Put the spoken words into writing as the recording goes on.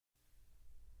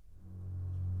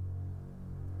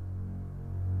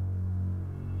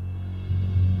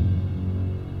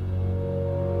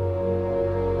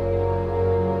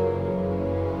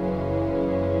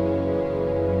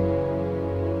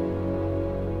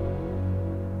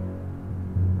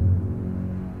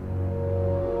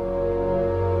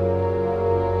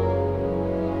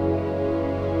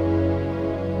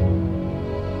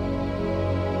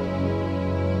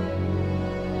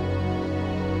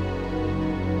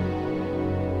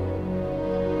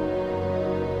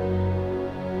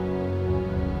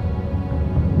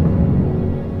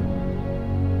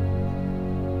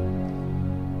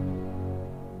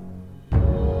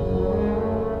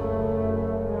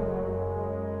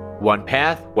One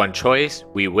path, one choice,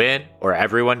 we win or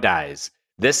everyone dies.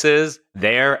 This is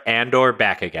There Andor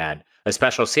Back Again, a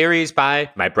special series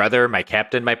by My Brother, My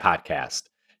Captain, My Podcast.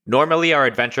 Normally, our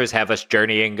adventures have us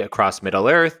journeying across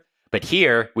Middle-earth, but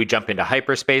here we jump into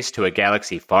hyperspace to a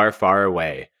galaxy far, far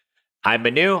away. I'm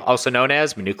Manu, also known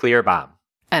as Nuclear Bomb.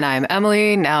 And I'm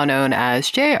Emily, now known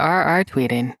as JRR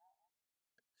Tweeting.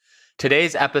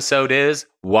 Today's episode is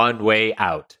One Way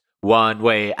Out. One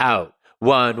Way Out.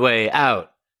 One Way Out.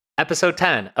 Episode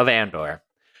 10 of Andor.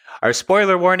 Our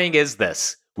spoiler warning is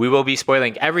this. We will be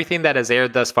spoiling everything that has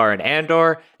aired thus far in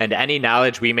Andor and any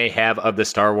knowledge we may have of the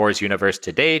Star Wars universe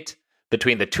to date.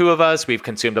 Between the two of us, we've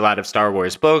consumed a lot of Star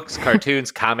Wars books,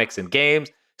 cartoons, comics, and games,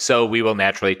 so we will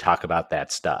naturally talk about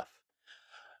that stuff.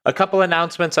 A couple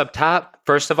announcements up top.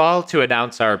 First of all, to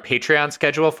announce our Patreon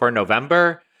schedule for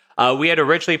November. We had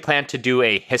originally planned to do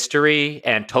a history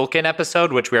and Tolkien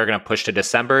episode, which we are going to push to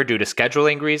December due to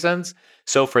scheduling reasons.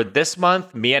 So for this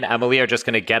month, me and Emily are just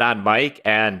going to get on mic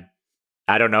and,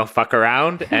 I don't know, fuck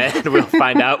around, and we'll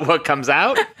find out what comes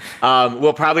out.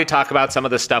 We'll probably talk about some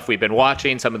of the stuff we've been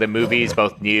watching, some of the movies,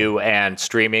 both new and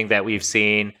streaming that we've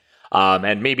seen,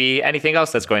 and maybe anything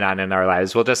else that's going on in our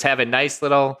lives. We'll just have a nice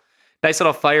little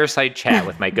fireside chat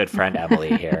with my good friend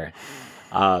Emily here.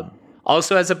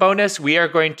 Also, as a bonus, we are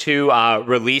going to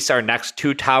release our next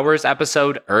Two Towers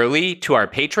episode early to our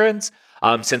patrons.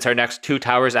 Since our next Two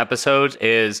Towers episode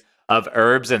is of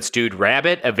herbs and stewed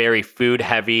rabbit, a very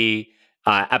food-heavy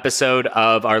episode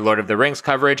of our Lord of the Rings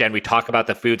coverage, and we talk about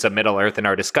the foods of Middle-earth in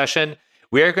our discussion.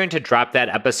 We are going to drop that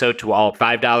episode to all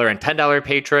 $5 and $10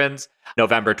 patrons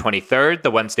November 23rd,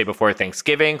 the Wednesday before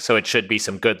Thanksgiving, so it should be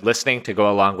some good listening to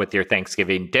go along with your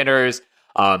Thanksgiving dinners.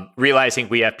 Realizing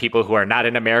we have people who are not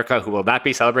in America who will not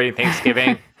be celebrating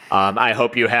Thanksgiving. I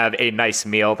hope you have a nice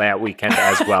meal that weekend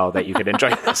as well that you could enjoy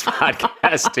this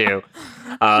podcast too.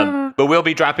 But we'll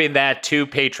be dropping that to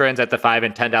patrons at the $5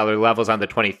 and $10 levels on the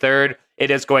 23rd. It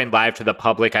is going live to the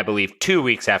public, I believe, 2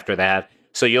 weeks after that.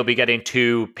 So you'll be getting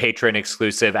 2 patron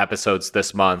exclusive episodes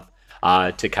this month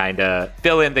to kind of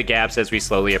fill in the gaps as we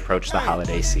slowly approach the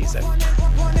holiday season.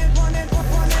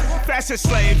 Fashion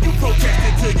slave, you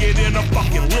protested to get in a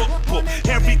fucking lookbook.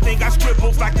 Everything I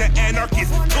scribbles like the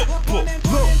anarchist cookbook.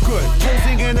 Look good,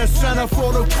 posing in the center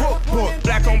for the cookbook.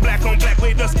 Black on black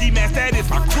with the ski mask, that is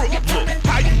my crook look.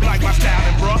 How you like my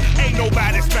styling, bruh? Ain't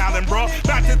nobody smiling, bruh.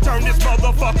 About to turn this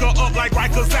motherfucker up like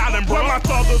Rikers Island, bruh. My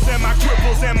thuggers and my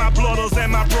cripples and my blooders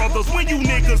and my brothers. When you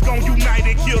niggas gon' unite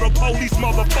and kill the police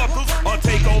motherfuckers, or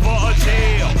take over a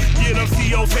jail, get them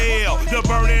CO's hell. The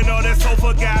burning of that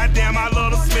sofa, goddamn, I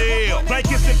love the smell.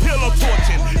 Blankets and pillow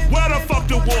torching, where the fuck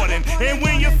the warden? And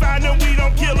when you find them, we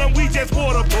don't kill them, we just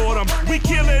waterboard them. We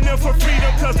killing them for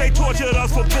freedom, cause they tortured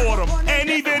us for boredom. And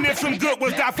even if some good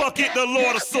ones die, fuck it, the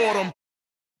Lord will sort them.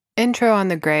 Intro on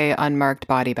the gray, unmarked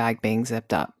body bag being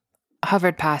zipped up.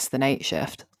 Hovered past the night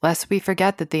shift, lest we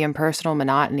forget that the impersonal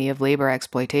monotony of labor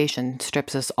exploitation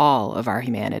strips us all of our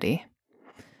humanity.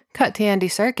 Cut to Andy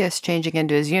Serkis changing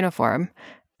into his uniform.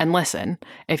 And listen,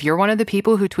 if you're one of the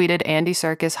people who tweeted Andy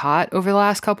Serkis hot over the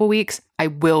last couple weeks, I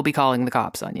will be calling the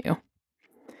cops on you.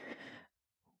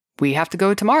 We have to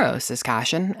go tomorrow, says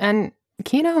Cassian, and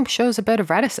Kino shows a bit of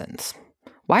reticence.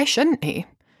 Why shouldn't he?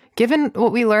 Given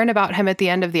what we learn about him at the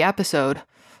end of the episode,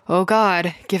 oh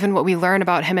God, given what we learn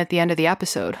about him at the end of the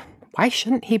episode, why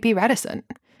shouldn't he be reticent?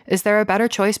 Is there a better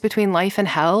choice between life and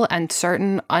hell and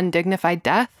certain undignified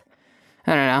death?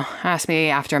 I don't know, ask me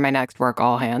after my next work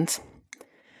all hands.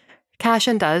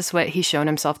 Cassian does what he's shown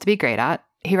himself to be great at.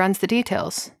 He runs the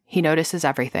details. He notices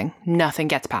everything. Nothing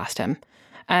gets past him.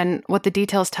 And what the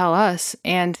details tell us,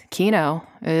 and Kino,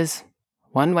 is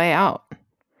one way out.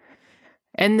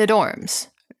 In the dorms,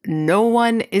 no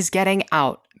one is getting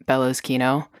out, bellows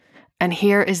Kino. And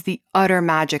here is the utter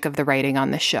magic of the writing on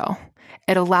this show.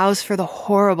 It allows for the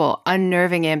horrible,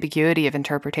 unnerving ambiguity of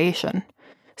interpretation.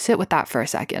 Sit with that for a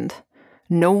second.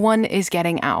 No one is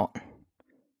getting out.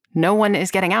 No one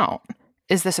is getting out.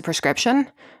 Is this a prescription?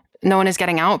 No one is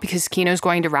getting out because Kino's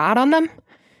going to rat on them?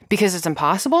 Because it's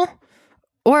impossible?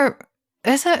 Or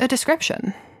is it a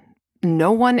description?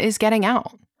 No one is getting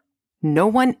out. No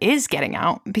one is getting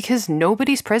out because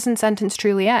nobody's prison sentence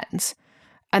truly ends.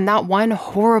 And that one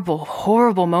horrible,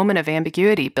 horrible moment of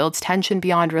ambiguity builds tension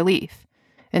beyond relief.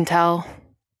 Until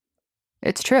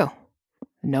it's true.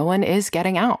 No one is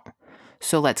getting out.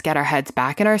 So let's get our heads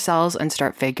back in our cells and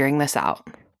start figuring this out.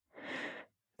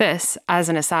 This, as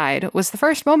an aside, was the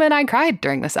first moment I cried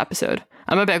during this episode.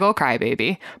 I'm a big ol'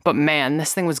 crybaby, but man,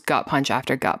 this thing was gut punch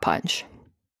after gut punch.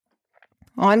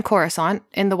 On Coruscant,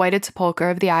 in the whited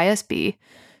sepulcher of the ISB,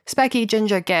 Specky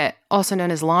Ginger Git, also known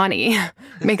as Lonnie,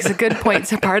 makes a good point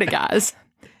to Partagaz.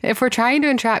 If we're trying to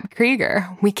entrap Krieger,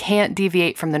 we can't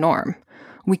deviate from the norm.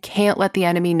 We can't let the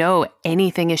enemy know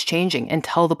anything is changing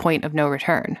until the point of no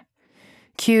return.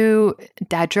 Cue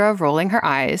Dedra rolling her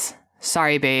eyes.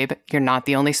 Sorry, babe, you're not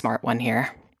the only smart one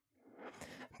here.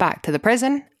 Back to the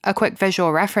prison, a quick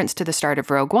visual reference to the start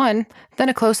of Rogue One, then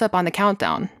a close-up on the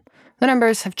countdown. The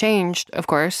numbers have changed, of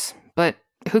course, but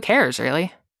who cares,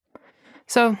 really?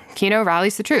 So, Kino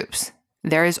rallies the troops.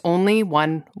 There is only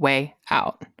one way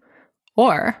out.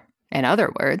 Or, in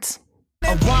other words,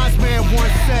 A wise man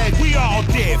once said, We all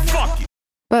dead, fuck it.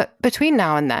 but between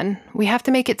now and then, we have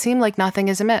to make it seem like nothing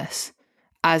is amiss.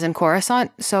 As in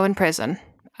Coruscant, so in prison.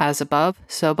 As above,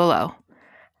 so below.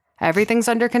 Everything's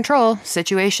under control,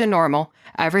 situation normal.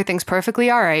 Everything's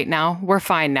perfectly alright now, we're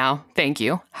fine now, thank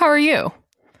you. How are you?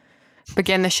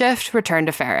 Begin the shift, return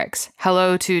to Ferrix.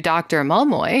 Hello to Dr.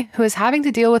 Mulmoy, who is having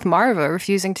to deal with Marva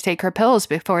refusing to take her pills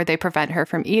before they prevent her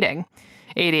from eating.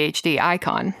 ADHD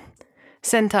icon.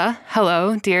 Cinta,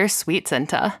 hello, dear sweet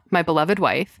Cinta, my beloved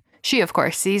wife. She, of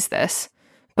course, sees this.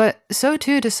 But so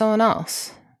too does someone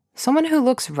else. Someone who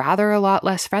looks rather a lot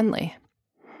less friendly.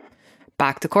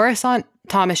 Back to Coruscant,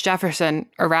 Thomas Jefferson,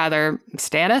 or rather,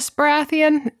 Stannis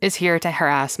Baratheon, is here to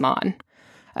harass Mon.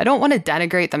 I don't want to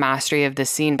denigrate the mastery of this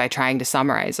scene by trying to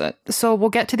summarize it, so we'll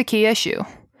get to the key issue.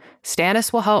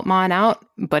 Stannis will help Mon out,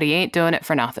 but he ain't doing it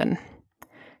for nothing.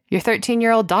 Your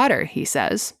 13-year-old daughter, he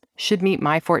says, should meet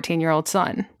my 14-year-old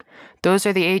son. Those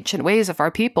are the ancient ways of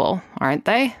our people, aren't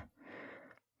they?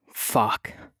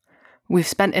 Fuck. We've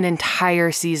spent an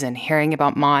entire season hearing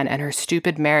about Mon and her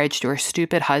stupid marriage to her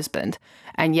stupid husband.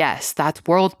 And yes, that's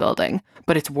world building,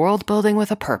 but it's world building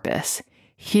with a purpose.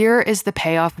 Here is the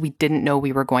payoff we didn't know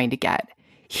we were going to get.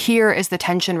 Here is the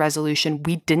tension resolution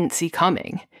we didn't see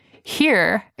coming.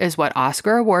 Here is what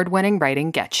Oscar award-winning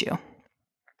writing gets you.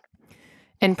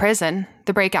 In prison,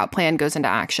 the breakout plan goes into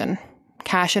action.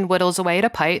 Cassian whittles away at a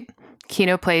pipe.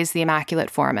 Kino plays the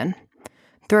immaculate foreman.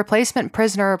 The replacement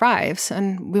prisoner arrives,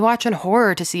 and we watch in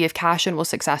horror to see if Cassian will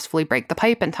successfully break the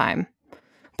pipe in time.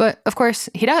 But, of course,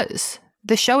 he does.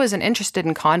 The show isn't interested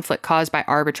in conflict caused by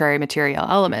arbitrary material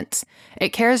elements.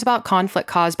 It cares about conflict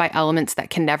caused by elements that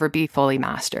can never be fully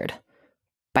mastered.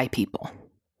 By people.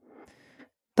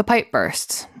 The pipe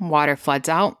bursts. Water floods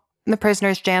out. The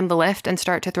prisoners jam the lift and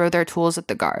start to throw their tools at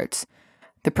the guards.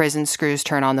 The prison screws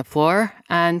turn on the floor,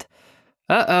 and...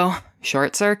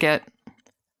 short circuit.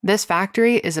 This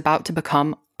factory is about to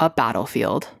become a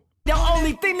battlefield. The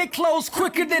only thing that closed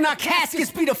quicker than our caskets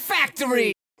be the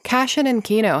factory. Cassian and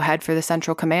Kino head for the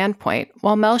central command point,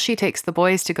 while Melshi takes the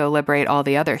boys to go liberate all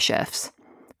the other shifts.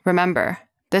 Remember,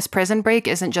 this prison break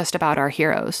isn't just about our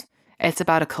heroes. It's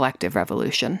about a collective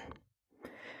revolution.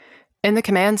 In the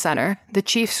command center, the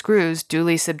chief screws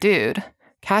duly subdued.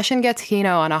 Cassian gets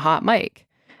Kino on a hot mic,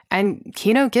 and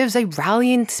Kino gives a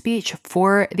rallying speech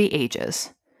for the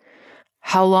ages.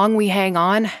 How long we hang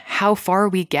on, how far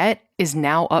we get, is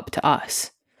now up to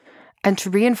us. And to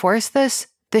reinforce this,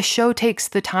 the show takes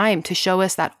the time to show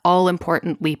us that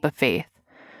all-important leap of faith.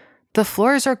 The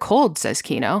floors are cold, says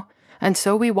Kino, and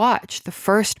so we watch the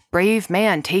first brave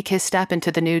man take his step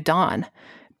into the new dawn,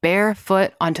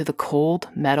 barefoot onto the cold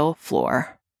metal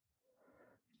floor.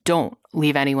 Don't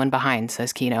leave anyone behind,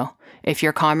 says Kino. If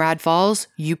your comrade falls,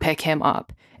 you pick him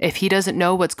up. If he doesn't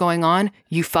know what's going on,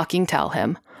 you fucking tell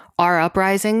him. Our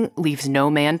uprising leaves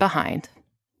no man behind.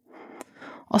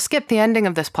 I'll skip the ending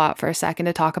of this plot for a second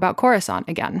to talk about Coruscant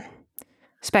again.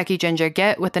 Specky Ginger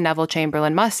Git with the Neville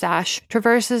Chamberlain mustache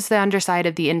traverses the underside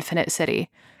of the Infinite City,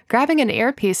 grabbing an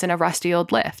earpiece in a rusty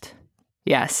old lift.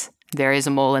 Yes, there is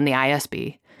a mole in the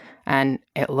ISB, and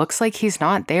it looks like he's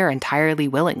not there entirely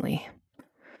willingly.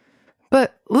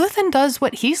 But Luthen does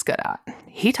what he's good at.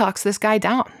 He talks this guy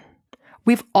down.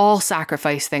 We've all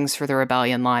sacrificed things for the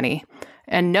rebellion, Lonnie.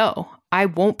 And no, I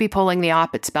won't be pulling the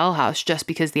op at Spellhouse just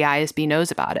because the ISB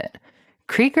knows about it.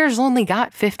 Krieger's only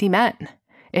got 50 men.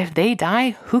 If they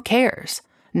die, who cares?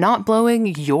 Not blowing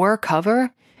your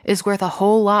cover is worth a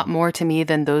whole lot more to me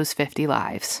than those 50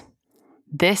 lives.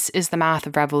 This is the math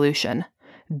of revolution.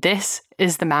 This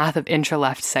is the math of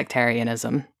intra-left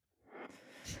sectarianism.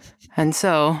 And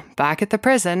so, back at the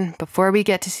prison, before we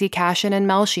get to see Cassian and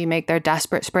Melshi make their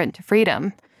desperate sprint to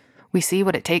freedom, we see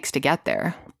what it takes to get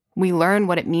there. We learn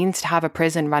what it means to have a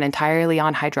prison run entirely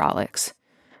on hydraulics.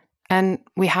 And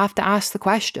we have to ask the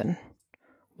question,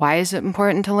 why is it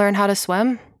important to learn how to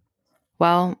swim?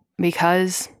 Well,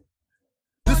 because...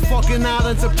 this fucking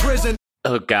island's a prison.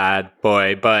 Oh, God,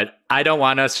 boy, but I don't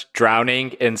want us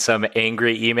drowning in some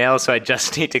angry email, so I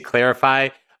just need to clarify.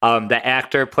 The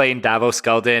actor playing Davos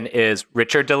Skeldon is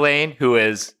Richard Delane, who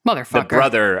is the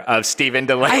brother of Stephen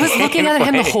Delane. I was looking at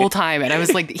him the whole time, and I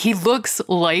was like, he looks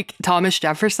like Thomas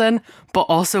Jefferson, but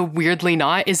also weirdly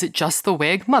not. Is it just the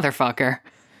wig? Motherfucker.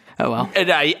 Oh, well. And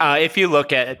if you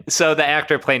look at, so the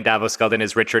actor playing Davos Skeldon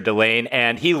is Richard Delane,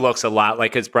 and he looks a lot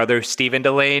like his brother Stephen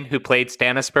Delane, who played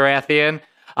Stannis Baratheon.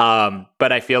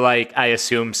 But I feel like I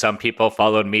assume some people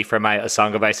followed me for my A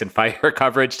Song of Ice and Fire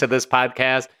coverage to this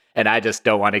podcast, and I just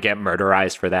don't want to get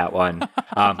murderized for that one.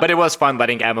 But it was fun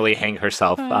letting Emily hang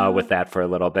herself with that for a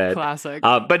little bit. Classic.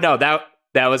 But no,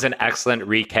 that was an excellent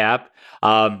recap.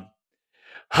 Oh,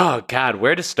 God,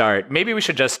 where to start? Maybe we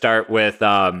should just start with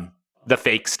the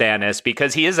fake Stannis,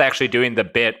 because he is actually doing the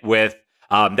bit with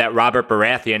that Robert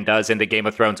Baratheon does in the Game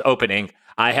of Thrones opening.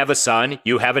 I have a son,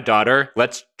 you have a daughter,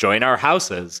 let's join our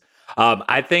houses.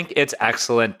 I think it's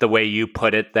excellent the way you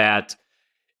put it, that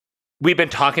we've been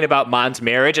talking about Mon's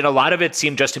marriage, and a lot of it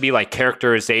seemed just to be like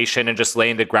characterization and just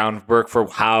laying the groundwork for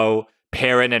how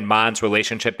Perrin and Mon's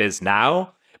relationship is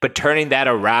now, but turning that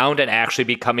around and actually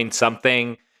becoming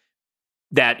something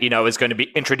that, is going to be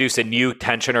introduce a new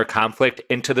tension or conflict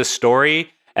into the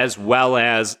story, as well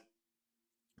as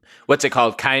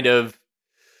kind of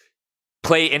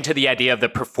play into the idea of the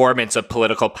performance of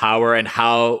political power and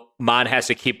how Mon has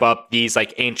to keep up these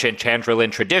like ancient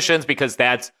Chandrilan traditions, because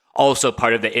that's also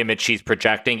part of the image she's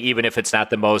projecting, even if it's not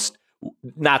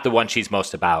the one she's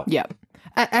most about. Yeah.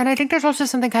 And I think there's also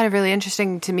something kind of really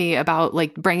interesting to me about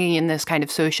like bringing in this kind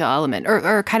of social element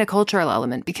or kind of cultural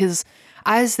element, because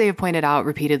as they have pointed out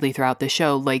repeatedly throughout the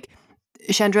show, like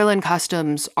Chandrilan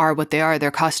customs are what they are.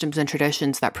 They're customs and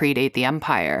traditions that predate the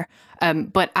Empire.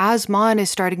 But as Mon is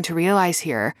starting to realize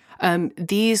here,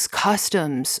 these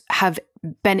customs have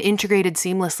been integrated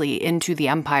seamlessly into the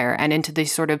Empire and into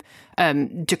these sort of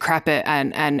decrepit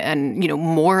and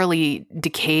morally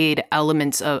decayed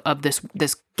elements of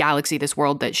this galaxy, this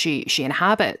world that she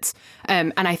inhabits.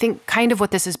 And I think kind of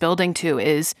what this is building to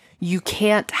is you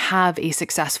can't have a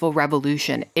successful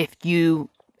revolution if you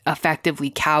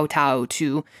effectively kowtow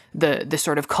to the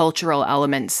sort of cultural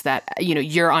elements that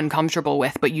you're uncomfortable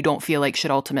with, but you don't feel like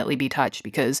should ultimately be touched,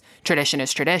 because tradition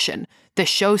is tradition. The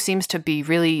show seems to be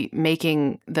really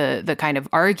making the kind of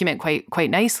argument quite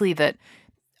nicely that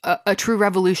a true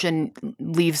revolution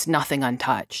leaves nothing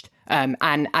untouched.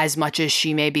 And as much as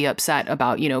she may be upset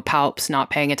about, Palps not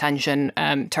paying attention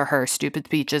to her stupid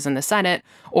speeches in the Senate,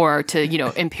 or to,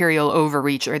 imperial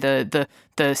overreach or the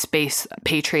Space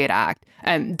Patriot Act,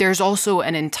 there's also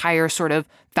an entire sort of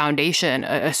foundation,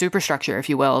 a superstructure, if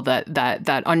you will, that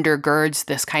undergirds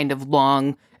this kind of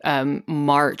long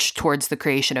march towards the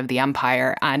creation of the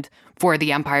Empire. And for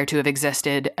the Empire to have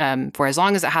existed for as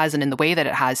long as it has and in the way that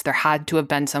it has, there had to have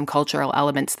been some cultural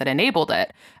elements that enabled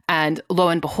it. And lo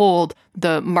and behold,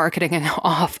 the marketing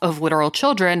off of literal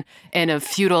children in a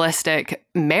feudalistic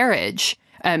marriage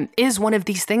is one of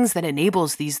these things that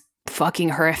enables these fucking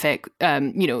horrific,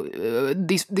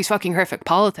 these fucking horrific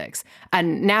politics.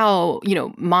 And now,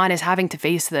 Mon is having to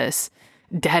face this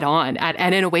dead on,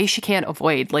 and in a way she can't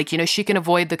avoid. Like, she can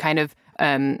avoid the kind of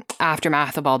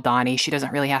aftermath of Aldhani. She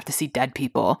doesn't really have to see dead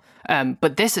people.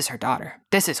 But this is her daughter.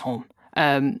 This is home.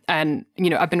 And,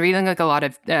 I've been reading like a lot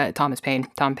of Tom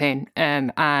Paine,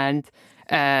 and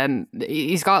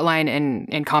he's got a line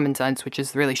in Common Sense, which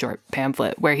is the really short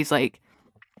pamphlet, where he's like,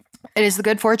 "It is the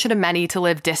good fortune of many to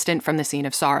live distant from the scene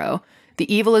of sorrow.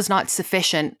 The evil is not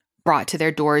sufficient brought to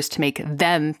their doors to make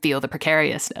them feel the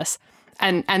precariousness."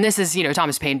 And this is,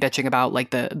 Thomas Paine bitching about like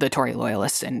the Tory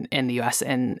loyalists in the US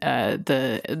in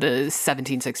the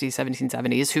 1760s,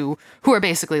 1770s, who are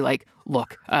basically like,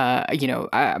 look,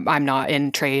 I'm not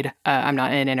in trade, I'm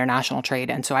not in international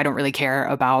trade, and so I don't really care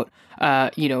about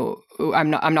I'm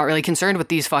not really concerned with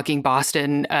these fucking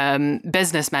Boston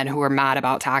businessmen who are mad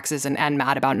about taxes and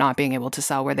mad about not being able to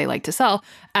sell where they like to sell.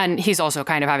 And he's also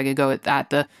kind of having a go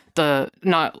at the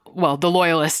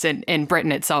loyalists in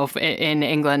Britain itself, in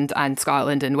England and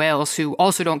Scotland and Wales, who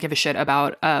also don't give a shit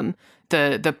about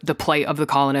the plight of the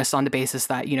colonists on the basis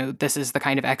that, this is the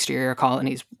kind of exterior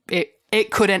colonies. It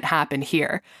couldn't happen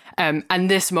here. And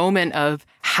this moment of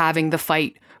having the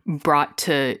fight brought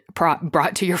to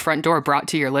your front door, brought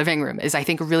to your living room, is, I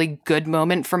think, a really good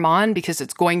moment for Mon, because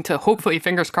it's going to, hopefully,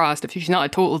 fingers crossed, if she's not a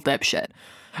total dipshit,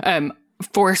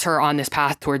 force her on this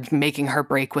path towards making her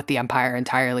break with the Empire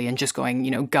entirely and just going,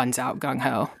 guns out,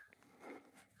 gung-ho.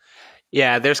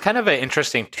 Yeah, there's kind of an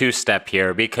interesting two-step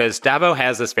here, because Davo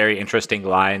has this very interesting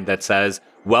line that says,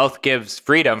 wealth gives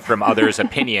freedom from others'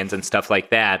 opinions and stuff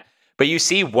like that. But you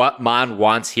see what Mon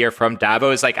wants here from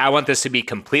Davo is like, I want this to be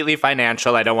completely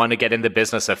financial. I don't want to get in the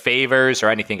business of favors or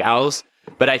anything else.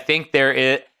 But I think there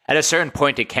is, at a certain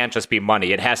point, it can't just be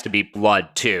money. It has to be blood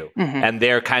too. And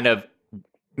they're kind of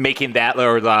making that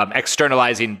or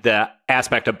externalizing the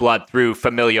aspect of blood through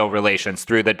familial relations,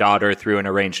 through the daughter, through an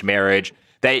arranged marriage.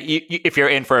 That if you're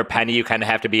in for a penny, you kind of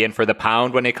have to be in for the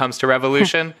pound when it comes to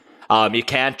revolution. It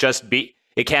can't just be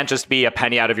a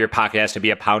penny out of your pocket. It has to be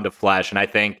a pound of flesh. And I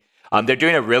think they're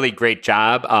doing a really great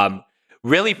job,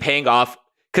 really paying off,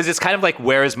 because it's kind of like,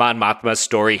 where is Mon Mothma's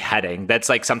story heading? That's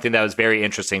like something that was very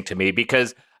interesting to me,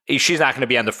 because she's not going to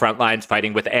be on the front lines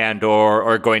fighting with Andor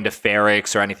or going to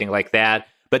Ferrix or anything like that.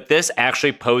 But this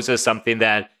actually poses something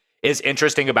that is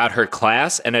interesting about her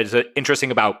class and is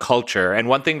interesting about culture. And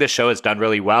one thing this show has done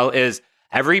really well is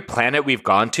every planet we've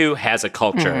gone to has a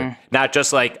culture, not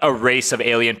just like a race of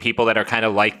alien people that are kind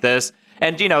of like this.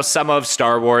 And, you know, some of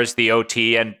Star Wars, the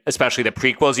OT, and especially the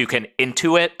prequels, you can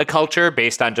intuit a culture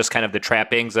based on just kind of the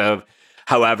trappings of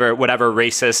whatever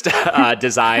racist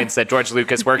designs that George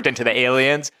Lucas worked into the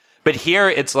aliens. But here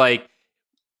it's like,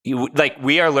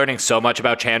 we are learning so much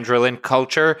about Chandrilan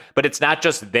culture, but it's not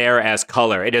just there as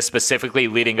color. It is specifically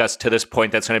leading us to this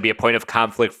point that's going to be a point of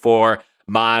conflict for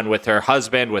Mon with her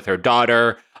husband, with her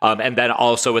daughter, and then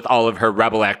also with all of her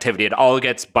rebel activity. It all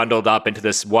gets bundled up into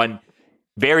this one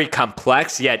very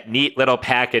complex yet neat little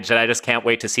package that I just can't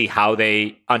wait to see how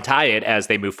they untie it as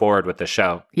they move forward with the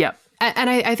show. Yeah. And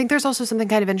I think there's also something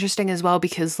kind of interesting as well,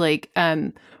 because like,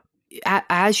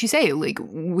 as you say, like,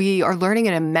 we are learning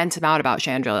an immense amount about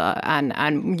Chandrila,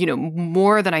 and you know,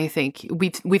 more than I think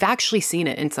we've actually seen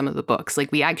it in some of the books.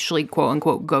 Like, we actually quote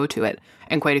unquote go to it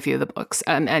in quite a few of the books,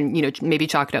 and you know, maybe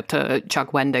chalk it up to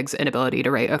Chuck Wendig's inability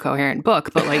to write a coherent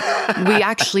book. But like, we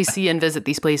actually see and visit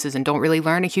these places and don't really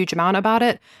learn a huge amount about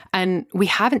it. And we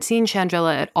haven't seen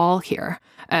Chandrila at all here.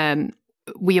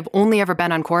 We have only ever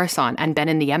been on Coruscant and been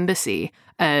in the embassy.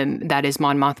 That is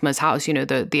Mon Mothma's house, you know,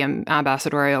 the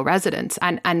ambassadorial residence.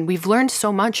 And we've learned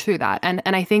so much through that. And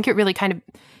I think it really kind of,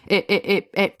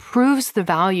 it proves the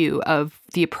value of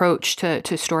the approach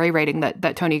to story writing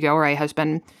that Tony Gilroy has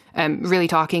been really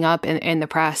talking up in the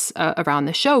press around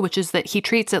the show, which is that he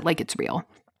treats it like it's real.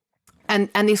 And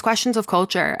these questions of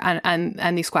culture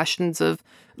and these questions of,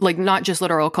 like, not just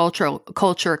literal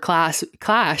culture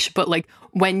clash, but like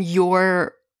when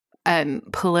your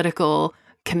political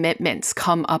commitments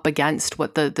come up against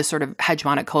what the sort of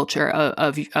hegemonic culture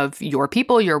of your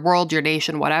people, your world, your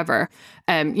nation, whatever,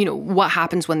 you know, what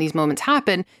happens when these moments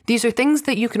happen? These are things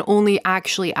that you can only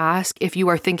actually ask if you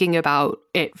are thinking about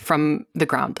it from the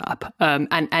ground up.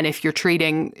 And if you're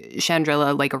treating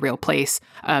Chandrila like a real place,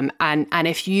 and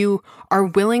if you are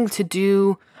willing to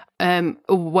do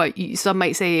what some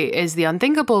might say is the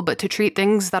unthinkable, but to treat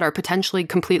things that are potentially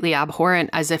completely abhorrent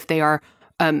as if they are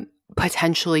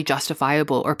potentially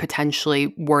justifiable or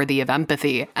potentially worthy of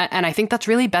empathy. And I think that's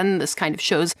really been this kind of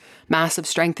show's massive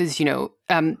strength, is, you know,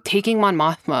 taking Mon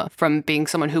Mothma from being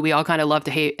someone who we all kind of love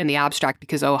to hate in the abstract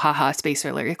because, oh, haha, space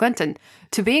Hillary Clinton,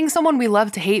 to being someone we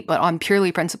love to hate, but on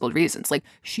purely principled reasons. Like,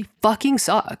 she fucking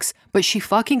sucks, but she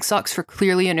fucking sucks for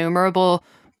clearly innumerable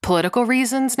political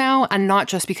reasons now, and not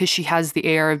just because she has the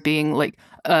air of being like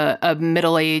a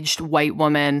middle-aged white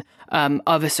woman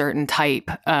of a certain type,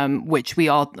 which we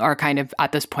all are kind of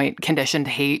at this point conditioned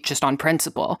to hate just on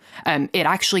principle. It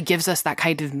actually gives us that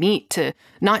kind of meat to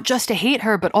not just to hate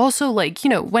her, but also, like, you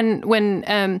know,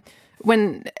 when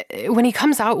he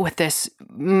comes out with this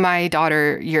my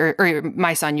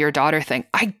son, your daughter thing,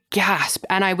 I gasp,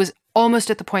 and I was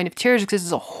almost at the point of tears, because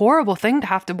it's a horrible thing to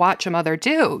have to watch a mother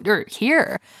do or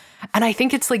hear. And I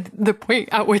think it's like the point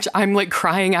at which I'm like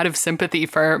crying out of sympathy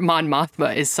for Mon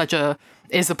Mothma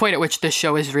is the point at which this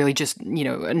show is really just, you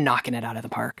know, knocking it out of the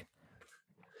park.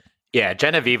 Yeah,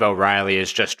 Genevieve O'Reilly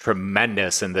is just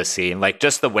tremendous in this scene. Like,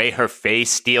 just the way her face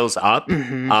steals up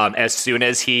as soon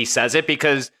as he says it,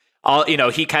 because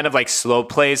he kind of like slow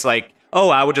plays like, oh,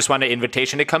 I would just want an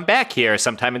invitation to come back here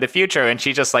sometime in the future. And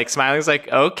she just like smiling, is like,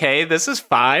 okay, this is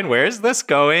fine. Where's this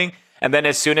going? And then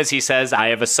as soon as he says, I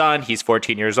have a son, he's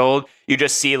 14 years old, you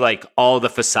just see like all the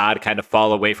facade kind of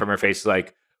fall away from her face.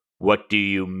 Like, what do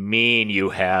you mean you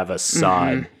have a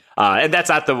son? And that's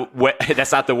not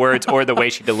the words or the way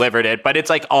she delivered it, but it's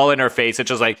like all in her face. It's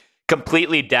just like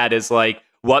completely dead, is like,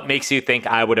 what makes you think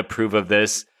I would approve of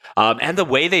this? And the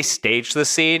way they stage the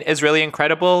scene is really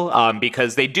incredible,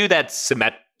 because they do that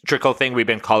symmetrical thing we've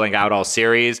been calling out all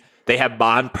series. They have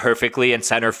Mon perfectly in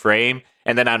center frame,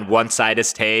 and then on one side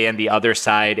is Tay, and the other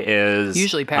side is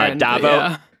usually Perrin,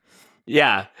 Davo.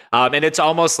 Yeah. And it's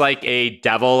almost like a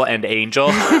devil and angel,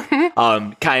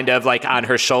 kind of like on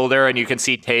her shoulder, and you can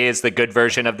see Tay is the good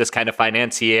version of this kind of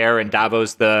financier, and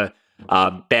Davo's the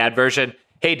bad version.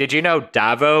 Hey, did you know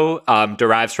Davo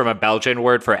derives from a Belgian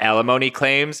word for alimony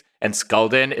claims, and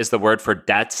Skulden is the word for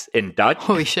debts in Dutch?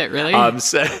 Holy shit, really?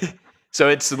 So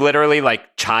it's literally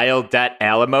like child debt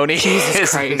alimony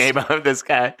is the name of this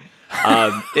guy.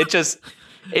 It's just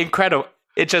incredible.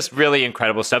 It's just really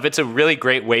incredible stuff. It's a really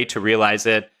great way to realize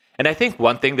it. And I think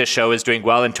one thing the show is doing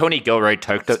well, and Tony Gilroy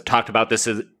talked about this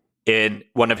in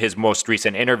one of his most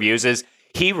recent interviews, is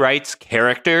he writes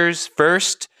characters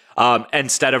first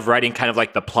instead of writing kind of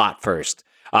like the plot first.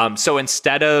 So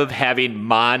instead of having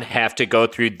Mon have to go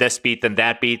through this beat and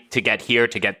that beat to get here,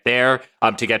 to get there,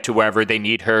 to get to wherever they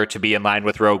need her to be in line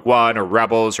with Rogue One or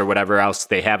Rebels or whatever else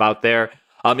they have out there,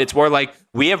 it's more like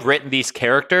we have written these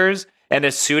characters, and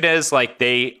as soon as like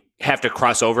they have to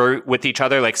cross over with each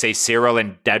other, like say Cyril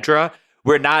and Dedra,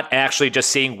 we're not actually just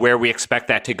seeing where we expect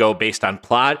that to go based on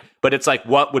plot, but it's like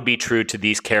what would be true to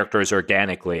these characters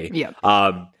organically. Yeah.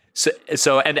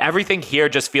 So and everything here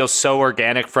just feels so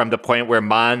organic, from the point where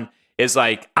Mon is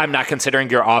like, I'm not considering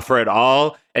your offer at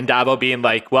all, and Davo being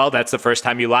like, well, that's the first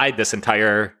time you lied this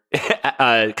entire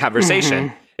conversation.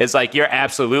 Mm-hmm. It's like, you're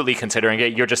absolutely considering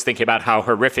it. You're just thinking about how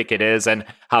horrific it is and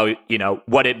how,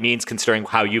 what it means considering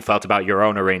how you felt about your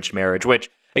own arranged marriage, which,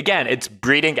 again, it's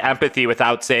breeding empathy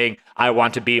without saying, I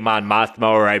want to be Mon Mothma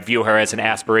or I view her as an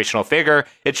aspirational figure.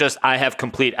 It's just, I have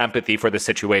complete empathy for the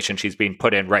situation she's being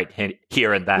put in right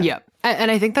here and then. Yeah.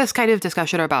 And I think this kind of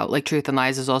discussion about like truth and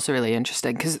lies is also really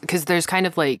interesting because there's kind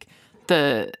of like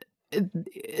the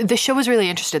show is really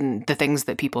interested in the things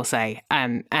that people say.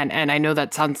 And I know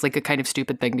that sounds like a kind of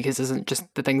stupid thing because it isn't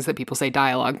just the things that people say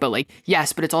dialogue, but like,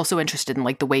 yes, but it's also interested in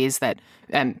like the ways that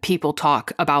people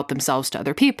talk about themselves to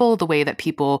other people, the way that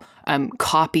people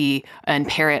copy and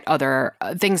parrot other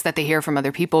things that they hear from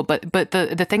other people. But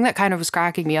the thing that kind of was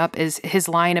cracking me up is his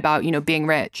line about, being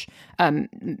rich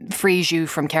frees you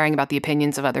from caring about the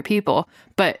opinions of other people.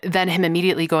 But then him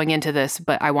immediately going into this,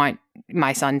 but I want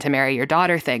my son to marry your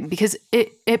daughter thing, because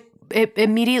it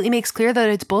immediately makes clear that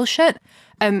it's bullshit.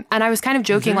 And I was kind of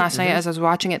joking last night as I was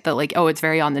watching it that like, oh, it's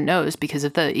very on the nose because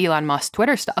of the Elon Musk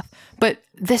Twitter stuff. But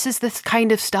this is this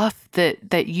kind of stuff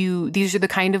these are the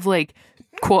kind of like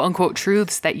quote unquote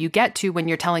truths that you get to when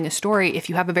you're telling a story if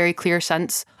you have a very clear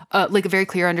sense, like a very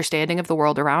clear understanding of the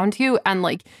world around you. And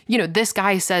like, this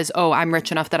guy says, oh, I'm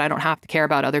rich enough that I don't have to care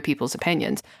about other people's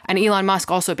opinions. And Elon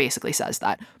Musk also basically says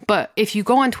that. But if you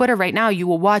go on Twitter right now, you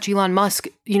will watch Elon Musk,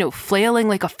 flailing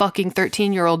like a fucking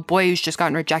 13-year-old boy who's just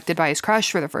gotten rejected by his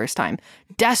crush for the first time.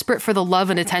 Desperate for the love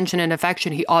and attention and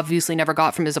affection he obviously never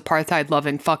got from his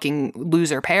apartheid-loving fucking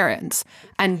loser parents.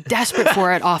 And desperate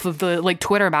for it off of the like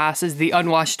Twitter masses, the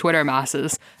unwashed Twitter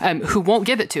masses, who won't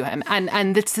give it to him.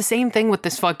 And it's the same thing with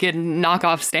this fucking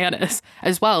knockoff Stannis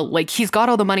as well. Like, he's got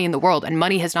all the money in the world and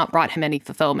money has not brought him any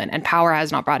fulfillment and power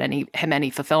has not brought him any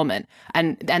fulfillment.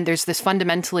 And there's this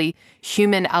fundamentally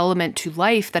human element to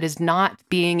life that is not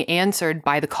being answered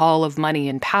by the call of money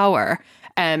and power.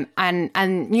 And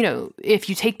if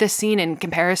you take this scene in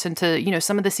comparison to,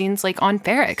 some of the scenes like on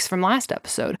Ferrix from last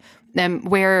episode,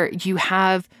 where you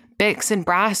have Bix and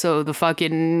Brasso, the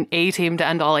fucking A-team to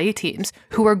end all A-teams,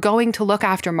 who are going to look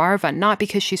after Marva, not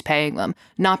because she's paying them,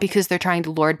 not because they're trying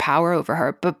to lord power over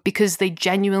her, but because they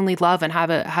genuinely love and have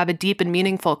a deep and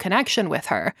meaningful connection with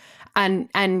her.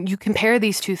 And you compare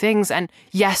these two things, and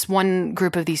yes, one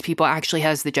group of these people actually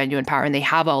has the genuine power and they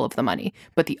have all of the money,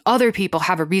 but the other people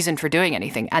have a reason for doing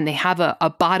anything, and they have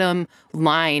a bottom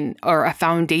line or a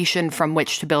foundation from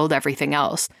which to build everything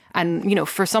else. And,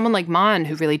 for someone like Mon,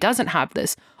 who really doesn't have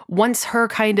this, once her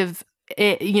kind of,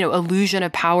 illusion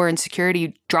of power and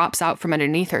security drops out from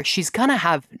underneath her, she's gonna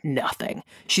have nothing.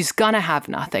 She's gonna have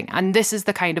nothing. And this is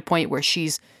the kind of point where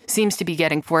she's seems to be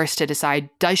getting forced to decide,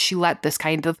 does she let this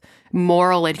kind of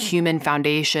moral and human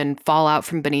foundation fall out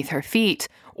from beneath her feet?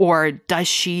 Or does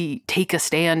she take a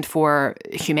stand for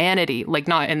humanity? Like,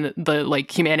 not in the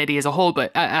like humanity as a whole,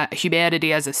 but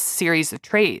humanity as a series of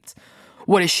traits.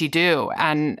 What does she do?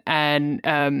 And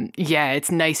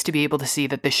it's nice to be able to see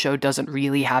that this show doesn't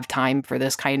really have time for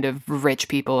this kind of rich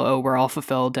people, oh, we're all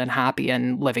fulfilled and happy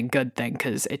and living good thing,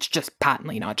 because it's just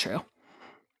patently not true.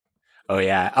 Oh,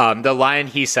 yeah. The line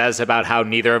he says about how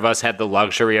neither of us had the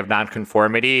luxury of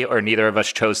nonconformity, or neither of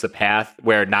us chose the path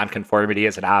where nonconformity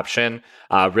is an option,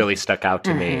 really stuck out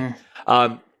to me.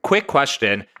 Quick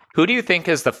question. Who do you think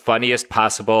is the funniest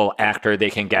possible actor they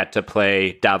can get to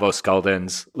play Davo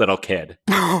Skulden's little kid?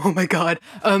 Oh my God.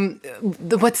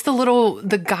 What's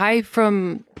the guy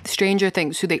from Stranger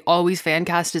Things who they always fan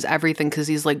cast as everything because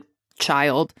he's like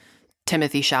child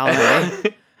Timothy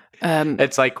Chalamet?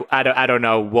 It's like, I don't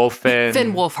know,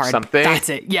 Finn Wolfhard. Something? That's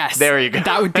it. Yes. There you go.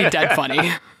 That would be dead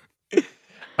funny.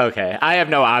 Okay, I have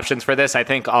no options for this. I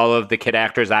think all of the kid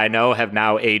actors I know have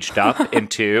now aged up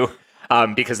into,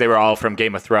 because they were all from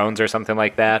Game of Thrones or something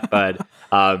like that. But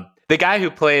the guy who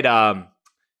played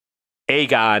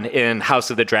Aegon in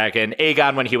House of the Dragon,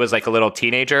 Aegon when he was like a little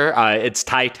teenager, it's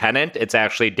Ty Tennant. It's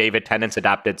actually David Tennant's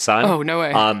adopted son. Oh, no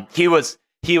way.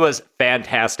 He was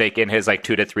fantastic in his like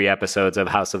 2 to 3 episodes of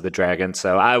House of the Dragon.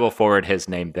 So I will forward his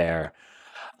name there.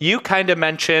 You kind of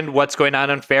mentioned what's going on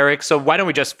Ferric, so why don't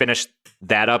we just finish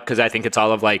that up? Because I think it's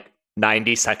all of like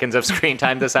 90 seconds of screen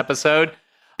time this episode.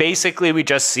 Basically, we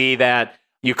just see that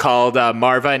you called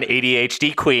Marva an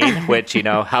ADHD queen, which,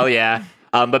 hell yeah.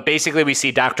 But basically, we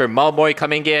see Dr. Malmoy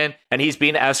coming in, and he's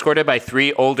being escorted by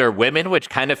 3 older women,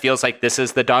 which kind of feels like this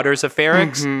is the daughters of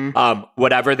Ferrix,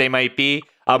 whatever they might be.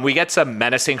 We get some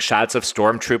menacing shots of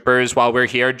stormtroopers while we're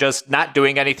here, just not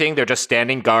doing anything. They're just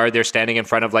standing guard. They're standing in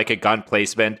front of like a gun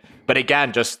placement. But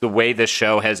again, just the way this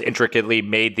show has intricately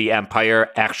made the Empire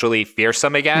actually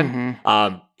fearsome again.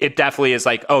 It definitely is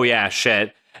like, oh yeah,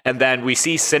 shit. And then we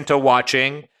see Cinta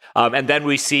watching, and then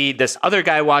we see this other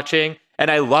guy watching. And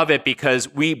I love it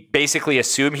because we basically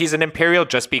assume he's an Imperial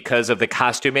just because of the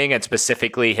costuming and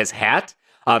specifically his hat,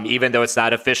 even though it's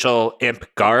not official imp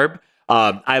garb.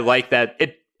 I like that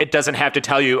it doesn't have to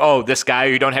tell you, oh, this guy,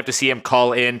 you don't have to see him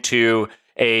call into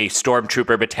a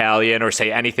stormtrooper battalion or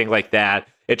say anything like that.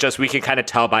 It just, we can kind of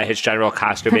tell by his general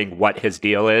costuming what his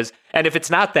deal is. And if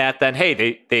it's not that, then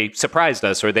hey, they surprised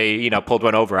us or they, pulled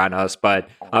one over on us. But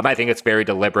I think it's very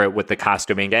deliberate with the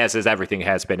costuming, as is everything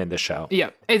has been in the show.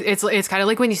 Yeah, it's kind of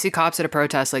like when you see cops at a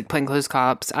protest, like plainclothes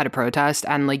cops at a protest,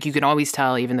 and like you can always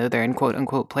tell, even though they're in quote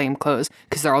unquote plain clothes,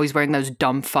 because they're always wearing those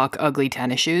dumb fuck ugly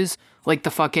tennis shoes. Like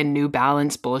the fucking New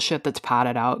Balance bullshit that's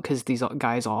padded out because these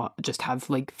guys all just have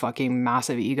like fucking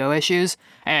massive ego issues.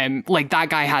 And like that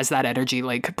guy has that energy,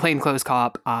 like plainclothes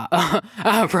cop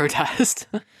protest.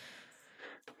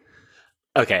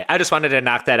 Okay, I just wanted to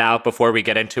knock that out before we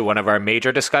get into one of our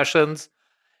major discussions.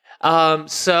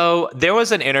 So there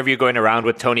was an interview going around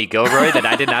with Tony Gilroy that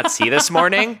I did not see this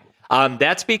morning.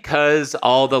 That's because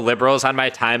all the liberals on my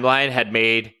timeline had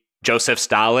made Joseph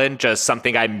Stalin just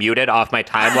something I muted off my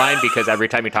timeline because every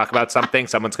time you talk about something,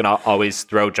 someone's going to always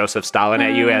throw Joseph Stalin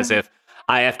at you as if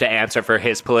I have to answer for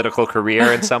his political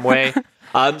career in some way.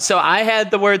 So I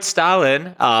had the word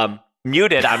Stalin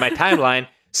muted on my timeline.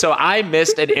 So I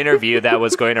missed an interview that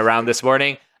was going around this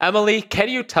morning. Emily, can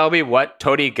you tell me what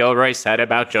Tony Gilroy said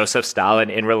about Joseph Stalin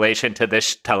in relation to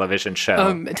this television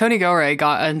show? Tony Gilroy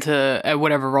got into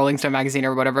whatever Rolling Stone magazine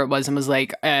or whatever it was and was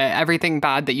like, everything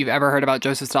bad that you've ever heard about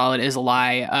Joseph Stalin is a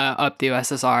lie. Up the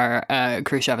USSR,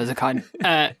 Khrushchev is a cunt.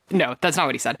 No, that's not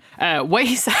what he said. What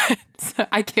he said,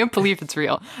 I can't believe it's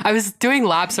real. I was doing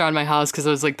laps around my house because I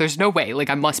was like, there's no way,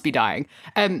 like I must be dying.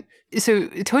 So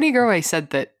Tony Gilroy said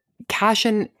that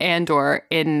Cassian Andor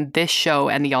in this show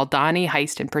and the Aldhani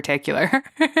heist in particular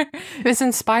is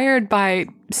inspired by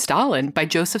Stalin, by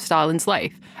Joseph Stalin's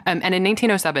life. And in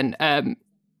 1907,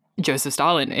 Joseph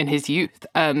Stalin in his youth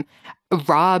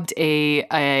robbed it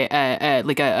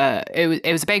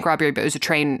was a bank robbery, but it was a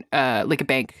train, like a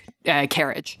bank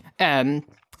carriage.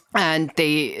 And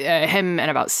they, him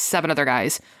and about 7 other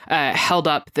guys, held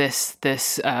up this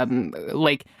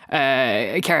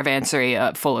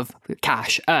caravansary full of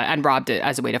cash and robbed it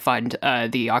as a way to fund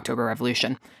the October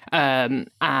Revolution. And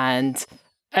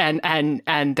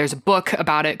there's a book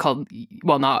about it called,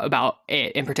 well, not about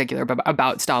it in particular, but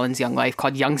about Stalin's young life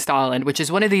called Young Stalin, which is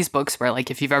one of these books where,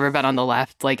 like, if you've ever been on the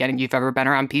left, like, and you've ever been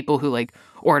around people who like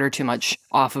order too much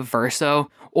off of Verso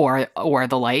or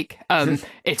the like,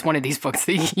 it's one of these books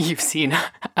that you've seen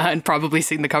and probably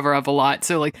seen the cover of a lot.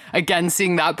 So like, again,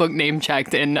 seeing that book name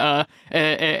checked in a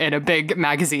big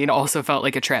magazine also felt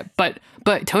like a trip. But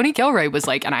Tony Gilroy was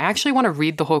like, and I actually want to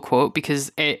read the whole quote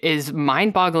because it is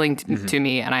mind-boggling to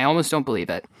me, and I almost don't believe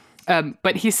it.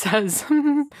 But he says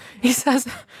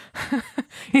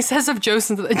of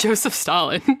Joseph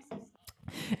Stalin,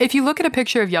 if you look at a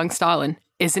picture of young Stalin,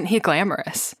 isn't he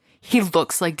glamorous? He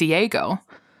looks like Diego.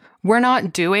 We're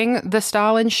not doing the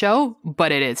Stalin show,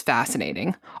 but it is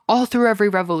fascinating. All through every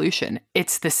revolution,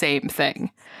 it's the same thing.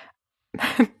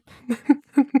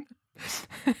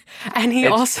 And he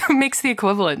also makes the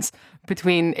equivalence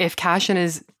between if Cassian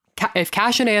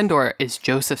Andor is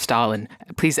Joseph Stalin,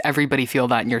 please everybody feel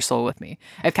that in your soul with me.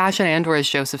 If Cassian Andor is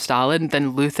Joseph Stalin,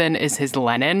 then Luthen is his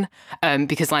Lenin,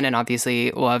 because Lenin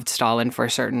obviously loved Stalin for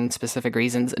certain specific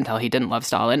reasons until he didn't love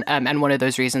Stalin. And one of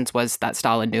those reasons was that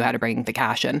Stalin knew how to bring the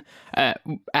cash in,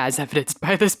 as evidenced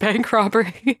by this bank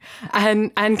robbery.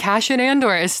 And Cassian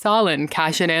Andor is Stalin.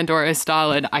 Cassian Andor is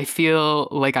Stalin. I feel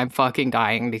like I'm fucking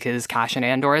dying because Cassian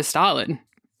Andor is Stalin.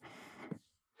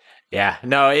 Yeah,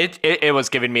 no, it was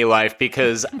giving me life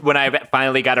because when I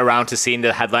finally got around to seeing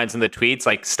the headlines and the tweets,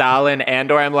 like Stalin,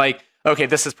 Andor, I'm like, okay,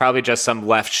 this is probably just some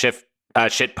left shit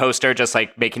poster just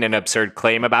like making an absurd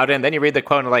claim about it. And then you read the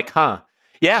quote and you're like, huh,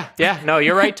 yeah, no,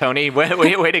 you're right, Tony.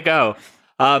 Way to go.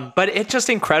 But it's just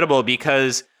incredible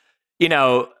because, you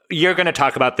know, you're going to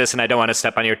talk about this and I don't want to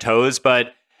step on your toes,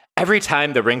 but every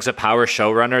time the Rings of Power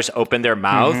showrunners opened their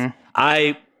mouth,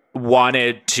 I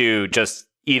wanted to just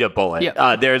eat a bullet.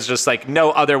 Yep. There's just like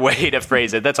no other way to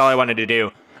phrase it. That's all I wanted to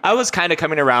do. I was kind of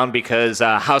coming around because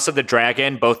House of the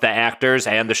Dragon, both the actors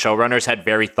and the showrunners had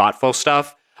very thoughtful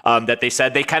stuff that they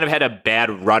said. They kind of had a bad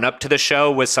run up to the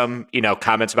show with some, you know,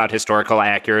 comments about historical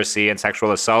accuracy and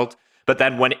sexual assault. But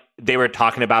then when they were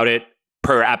talking about it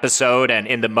per episode and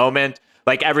in the moment,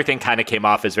 like everything kind of came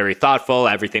off as very thoughtful.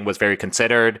 Everything was very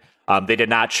considered. They did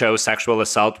not show sexual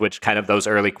assault, which kind of those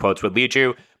early quotes would lead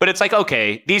you. But it's like,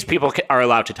 okay, these people are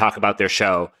allowed to talk about their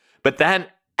show. But then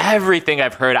everything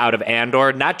I've heard out of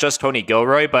Andor, not just Tony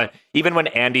Gilroy, but even when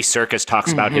Andy Serkis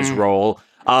talks about his role,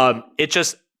 it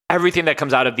just, everything that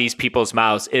comes out of these people's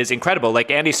mouths is incredible. Like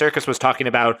Andy Serkis was talking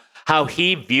about how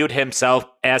he viewed himself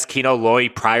as Kino Loy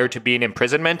prior to being in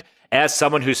imprisonment as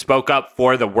someone who spoke up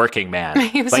for the working man.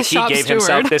 He was like a shop he gave steward.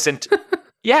 himself this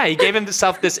he gave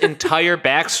himself this entire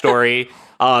backstory.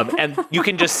 And you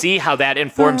can just see how that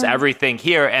informs everything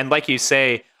here. And like you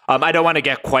say, I don't want to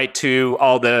get quite to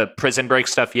all the Prison Break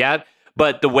stuff yet,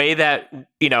 but the way that,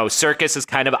 you know, Serkis is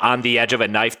kind of on the edge of a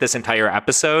knife this entire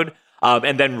episode,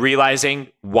 and then realizing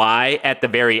why at the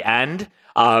very end,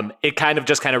 it kind of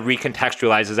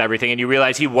recontextualizes everything. And you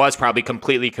realize he was probably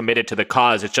completely committed to the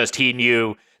cause. It's just he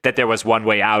knew that there was one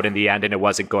way out in the end and it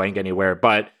wasn't going anywhere.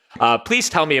 But please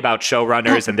tell me about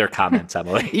showrunners and their comments,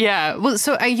 Emily. Yeah, well,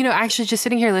 so actually, just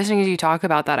sitting here listening to you talk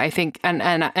about that, I think,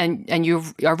 and you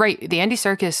are right. The Andy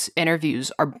Serkis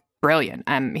interviews are brilliant.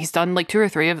 He's done like 2 or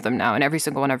 3 of them now, and every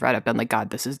single one I've read, I've been like,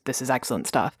 God, this is excellent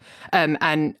stuff.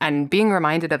 And being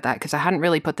reminded of that because I hadn't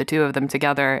really put the 2 of them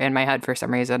together in my head for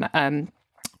some reason.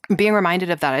 Being reminded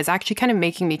of that is actually kind of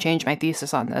making me change my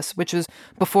thesis on this, which was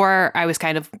before I was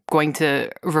kind of going to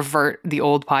revert the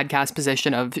old podcast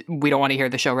position of we don't want to hear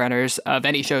the showrunners of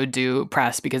any show do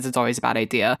press because it's always a bad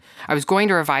idea. I was going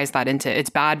to revise that into it's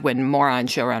bad when moron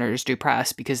showrunners do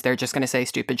press because they're just going to say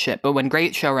stupid shit. But when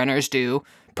great showrunners do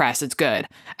press, it's good.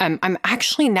 I'm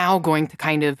actually now going to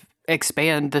kind of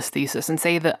expand this thesis and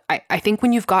say that I think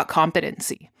when you've got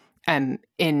competency,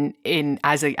 in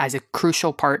as a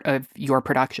crucial part of your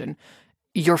production,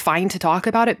 you're fine to talk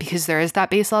about it because there is that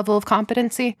base level of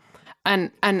competency.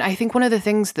 And I think one of the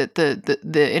things that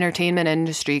the entertainment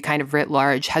industry kind of writ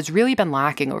large has really been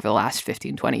lacking over the last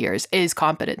 15, 20 years is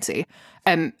competency.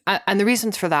 And the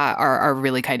reasons for that are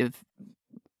really kind of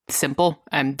simple.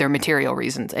 They're material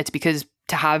reasons. It's because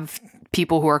to have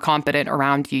people who are competent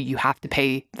around you, you have to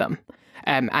pay them.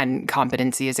 And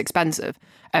competency is expensive.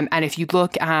 And if you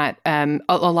look at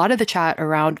a lot of the chat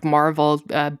around Marvel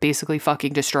basically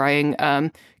fucking destroying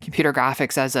computer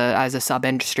graphics as a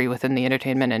sub-industry within the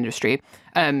entertainment industry,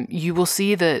 you will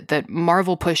see that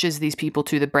Marvel pushes these people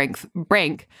to the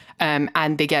brink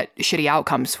and they get shitty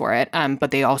outcomes for it,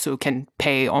 but they also can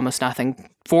pay almost nothing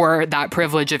for that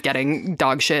privilege of getting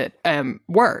dog shit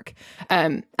work.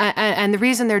 And the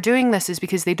reason they're doing this is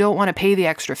because they don't want to pay the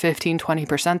extra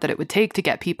 15-20% that it would take to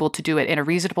get people to do it in a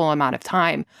reasonable amount of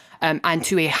time and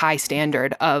to a high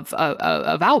standard of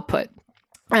output.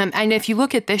 And if you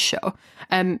look at this show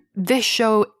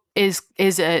is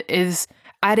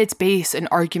at its base an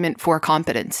argument for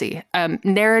competency.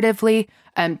 Narratively,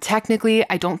 technically,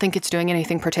 I don't think it's doing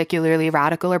anything particularly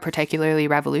radical or particularly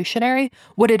revolutionary.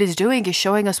 What it is doing is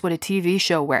showing us what a TV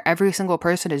show where every single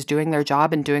person is doing their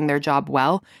job and doing their job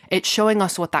well, it's showing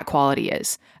us what that quality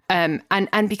is. And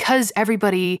because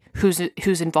everybody who's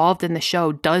involved in the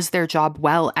show does their job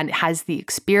well and has the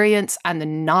experience and the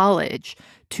knowledge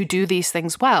to do these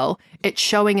things well, it's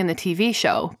showing in the TV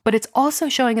show, but it's also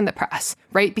showing in the press,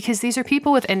 right? Because these are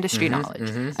people with industry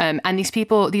knowledge. And these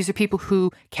are people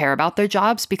who care about their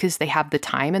jobs because they have the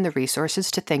time and the resources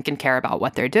to think and care about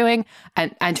what they're doing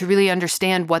and to really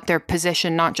understand what their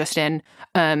position, not just in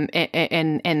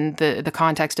the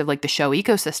context of like the show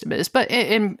ecosystem is, but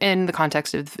in the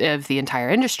context of the entire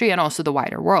industry and also the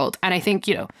wider world. And I think,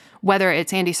 you know, whether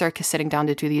it's Andy Serkis sitting down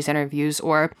to do these interviews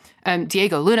or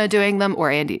Diego Luna doing them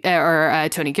or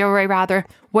Tony Gilroy rather,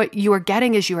 what you are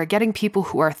getting is people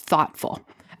who are thoughtful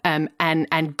and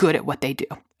good at what they do.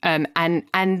 And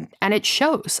it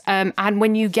shows. And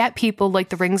when you get people like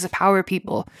the Rings of Power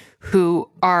people who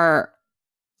are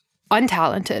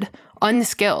untalented,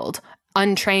 unskilled,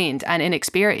 untrained and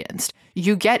inexperienced.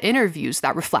 You get interviews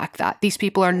that reflect that. These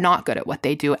people are not good at what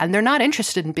they do, and they're not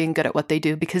interested in being good at what they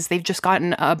do because they've just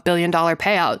gotten a $1 billion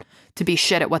payout to be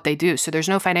shit at what they do. So there's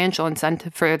no financial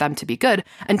incentive for them to be good.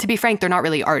 And to be frank, they're not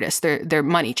really artists. They're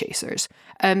money chasers.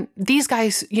 These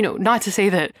guys, not to say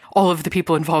that all of the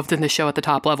people involved in the show at the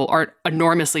top level aren't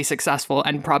enormously successful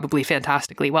and probably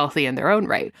fantastically wealthy in their own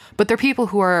right, but they're people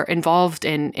who are involved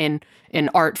in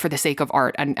art for the sake of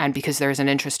art and because there's an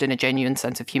interest in a genuine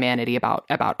sense of humanity about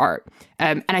art.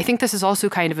 And I think this is also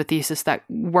kind of a thesis that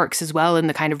works as well in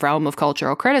the kind of realm of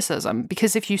cultural criticism,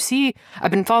 because if you see,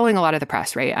 I've been following a lot of the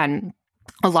press, right? And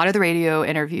a lot of the radio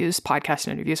interviews, podcast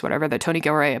interviews, whatever that Tony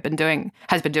Gilroy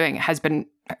has been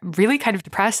really kind of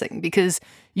depressing, because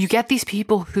you get these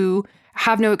people who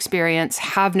have no experience,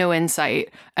 have no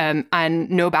insight, and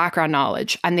no background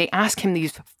knowledge. And they ask him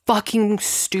these fucking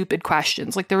stupid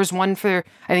questions. Like there was one for,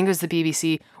 I think it was the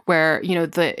BBC, where,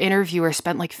 the interviewer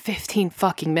spent like 15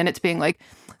 fucking minutes being like,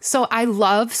 so I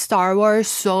love Star Wars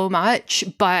so much,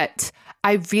 but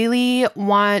I really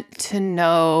want to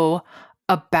know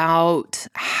about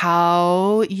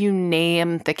how you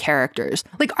name the characters.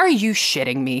 Like, are you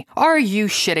shitting me? Are you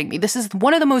shitting me? This is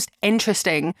one of the most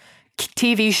interesting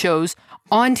TV shows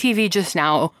on TV just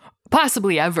now,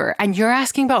 possibly ever, and you're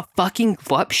asking about fucking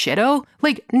Flup Shitto?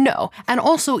 Like, no. And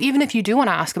also, even if you do want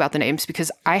to ask about the names,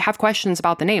 because I have questions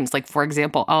about the names, like, for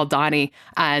example, Aldani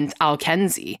and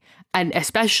Alkenzi, and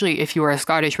especially if you are a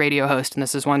Scottish radio host, and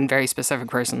this is one very specific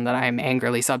person that I'm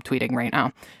angrily subtweeting right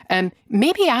now,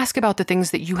 maybe ask about the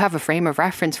things that you have a frame of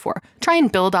reference for. Try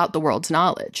and build out the world's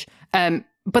knowledge.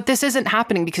 But this isn't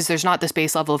happening because there's not this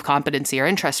base level of competency or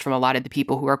interest from a lot of the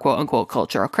people who are quote unquote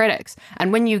cultural critics.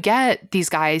 And when you get these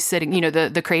guys sitting,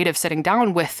 the creative sitting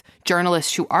down with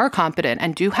journalists who are competent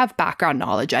and do have background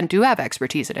knowledge and do have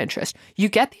expertise and interest, you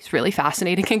get these really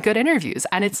fascinating and good interviews.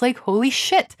 And it's like, holy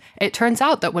shit. It turns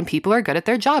out that when people are good at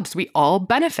their jobs, we all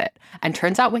benefit. And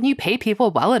turns out when you pay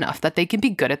people well enough that they can be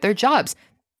good at their jobs,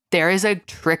 there is a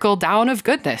trickle down of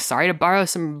goodness. Sorry to borrow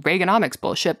some Reaganomics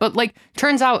bullshit, but like,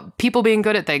 turns out people being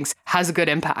good at things has a good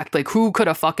impact. Like, who could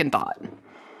have fucking thought?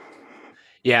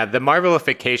 Yeah, the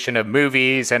Marvelification of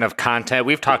movies and of content,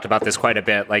 we've talked about this quite a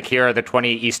bit. Like, here are the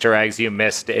 20 Easter eggs you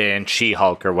missed in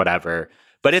She-Hulk or whatever.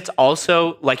 But it's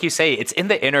also, like you say, it's in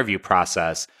the interview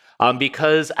process.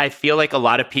 Because I feel like a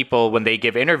lot of people, when they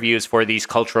give interviews for these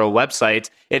cultural websites,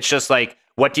 it's just like,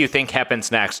 what do you think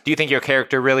happens next? Do you think your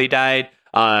character really died?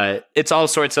 It's all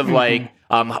sorts of like,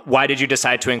 why did you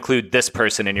decide to include this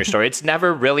person in your story? It's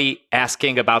never really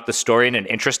asking about the story in an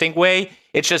interesting way.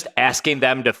 It's just asking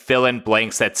them to fill in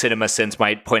blanks that CinemaSins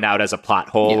might point out as a plot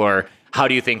hole, or how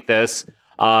do you think this?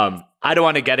 I don't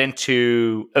want to get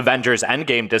into Avengers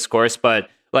Endgame discourse, but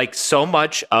like so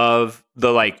much of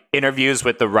the like interviews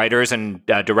with the writers and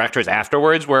directors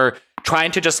afterwards were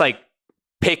trying to just like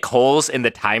pick holes in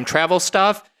the time travel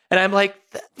stuff. And I'm like,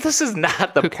 this is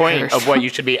not the point of what you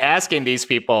should be asking these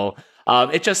people.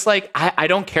 It's just like, I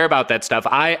don't care about that stuff.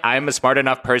 I'm a smart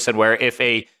enough person where if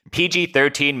a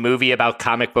PG-13 movie about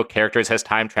comic book characters has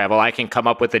time travel, I can come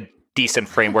up with a decent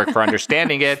framework for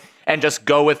understanding it and just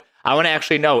go with, I want to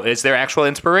actually know, is there actual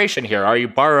inspiration here? Are you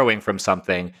borrowing from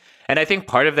something? And I think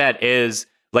part of that is,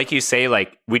 like you say,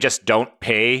 like, we just don't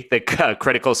pay the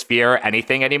critical sphere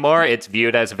anything anymore. It's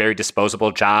viewed as a very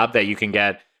disposable job that you can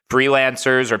get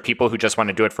freelancers or people who just want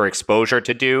to do it for exposure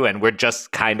to do. And we're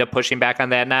just kind of pushing back on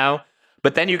that now.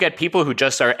 But then you get people who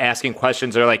just are asking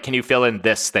questions. They're like, can you fill in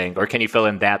this thing? Or can you fill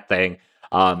in that thing?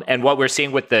 And what we're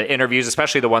seeing with the interviews,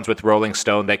 especially the ones with Rolling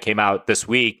Stone that came out this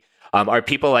week, are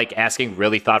people like asking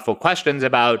really thoughtful questions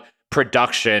about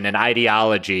production and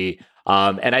ideology.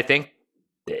 And I think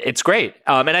it's great.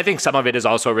 And I think some of it is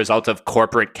also a result of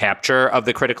corporate capture of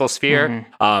the critical sphere,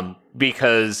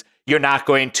 because you're not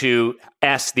going to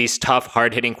ask these tough,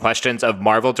 hard-hitting questions of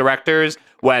Marvel directors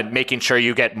when making sure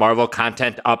you get Marvel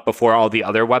content up before all the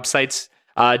other websites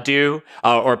do,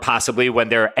 or possibly when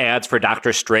there are ads for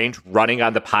Doctor Strange running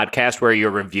on the podcast where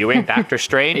you're reviewing Doctor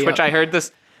Strange, which I heard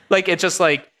this. Like, it's just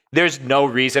like, there's no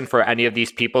reason for any of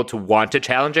these people to want to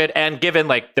challenge it. And given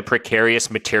like the precarious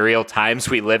material times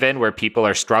we live in where people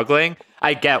are struggling,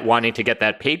 I get wanting to get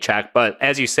that paycheck. But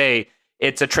as you say,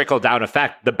 it's a trickle-down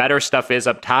effect. The better stuff is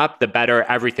up top, the better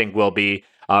everything will be.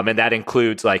 And that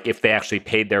includes, like, if they actually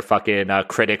paid their fucking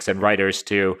critics and writers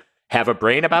to have a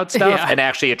brain about stuff and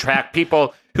actually attract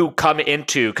people who come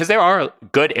into... Because there are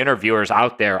good interviewers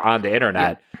out there on the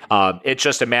internet. It's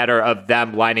just a matter of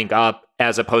them lining up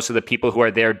as opposed to the people who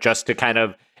are there just to kind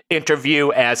of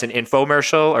interview as an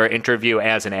infomercial or interview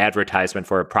as an advertisement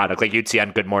for a product, like you'd see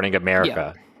on Good Morning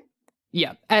America.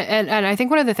 Yeah. And I think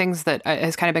one of the things that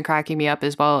has kind of been cracking me up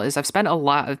as well is I've spent a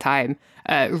lot of time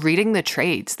reading the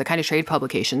trades, the kind of trade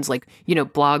publications, like,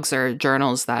 blogs or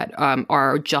journals that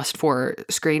are just for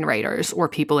screenwriters or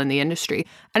people in the industry.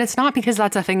 And it's not because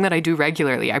that's a thing that I do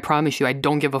regularly. I promise you, I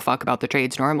don't give a fuck about the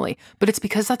trades normally, but it's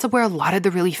because that's where a lot of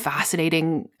the really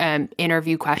fascinating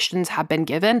interview questions have been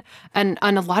given. And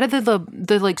a lot of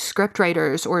the like script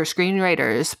writers or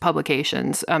screenwriters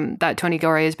publications that Tony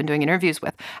Gilroy has been doing interviews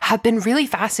with have been really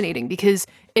fascinating because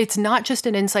it's not just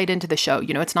an insight into the show.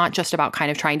 It's not just about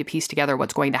kind of trying to piece together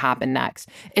what's going to happen next.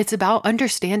 It's about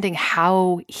understanding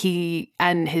how he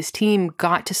and his team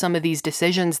got to some of these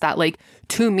decisions that, like,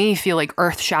 to me feel like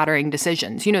earth-shattering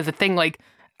decisions. The thing like,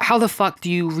 how the fuck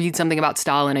do you read something about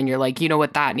Stalin and you're like, you know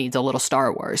what, that needs a little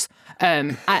Star Wars?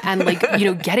 And like,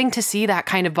 getting to see that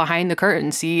kind of behind the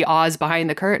curtain, see Oz behind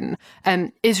the curtain,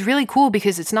 is really cool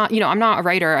because it's not, I'm not a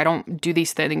writer. I don't do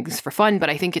these things for fun, but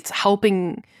I think it's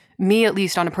helping me, at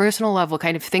least on a personal level,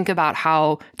 kind of think about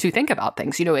how to think about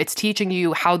things. It's teaching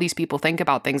you how these people think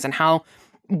about things and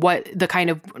what the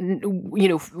kind of,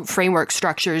 framework,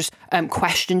 structures,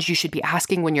 questions you should be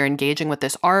asking when you're engaging with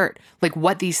this art, like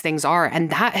what these things are. And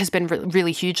that has been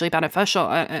really hugely beneficial,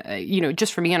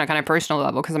 just for me on a kind of personal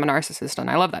level, because I'm a narcissist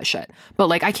and I love that shit. But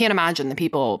like, I can't imagine the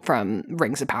people from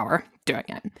Rings of Power doing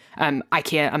it. I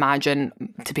can't imagine,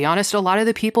 to be honest, a lot of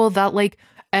the people that like,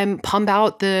 pump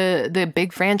out the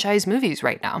big franchise movies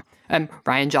right now.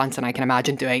 Rian Johnson, I can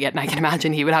imagine doing it, and I can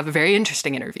imagine he would have a very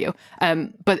interesting interview.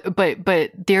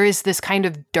 But there is this kind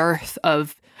of dearth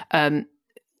of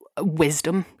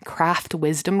wisdom,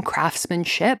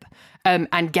 craftsmanship,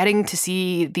 and getting to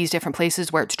see these different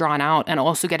places where it's drawn out, and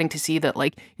also getting to see that,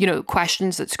 like,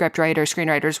 questions that scriptwriters,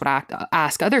 screenwriters would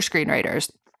ask other screenwriters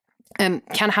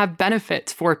can have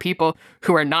benefits for people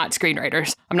who are not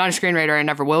screenwriters. I'm not a screenwriter, I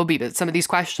never will be, but some of these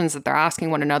questions that they're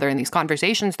asking one another and these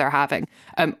conversations they're having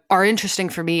are interesting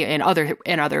for me in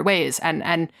other ways.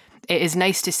 And it is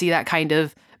nice to see that kind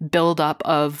of build up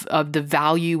of the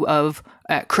value of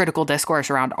critical discourse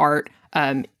around art,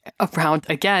 around,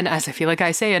 again, as I feel like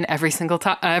I say in every single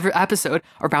every episode,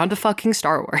 around a fucking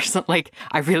Star Wars. Like,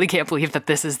 I really can't believe that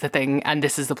this is the thing and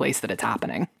this is the place that it's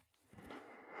happening.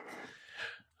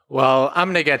 Well, I'm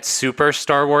going to get super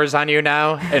Star Wars on you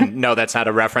now. And no, that's not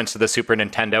a reference to the Super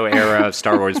Nintendo era of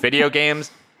Star Wars video games,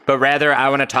 but rather I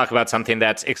want to talk about something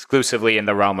that's exclusively in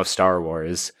the realm of Star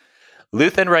Wars.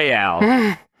 Luthen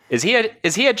Rael. Is he a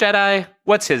Jedi?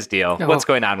 What's his deal? Oh. What's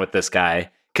going on with this guy?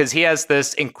 Because he has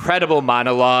this incredible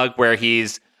monologue where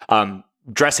he's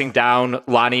dressing down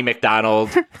Lonnie McDonald,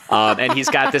 and he's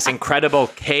got this incredible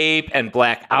cape and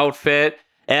black outfit,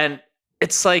 and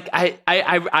it's like,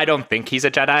 I don't think he's a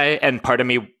Jedi, and part of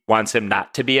me wants him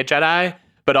not to be a Jedi,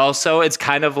 but also it's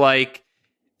kind of like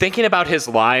thinking about his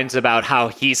lines about how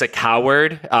he's a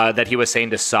coward that he was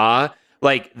saying to Saw,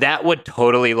 like that would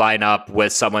totally line up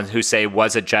with someone who, say,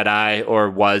 was a Jedi or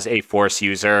was a Force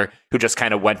user who just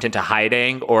kind of went into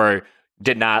hiding or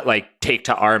did not like take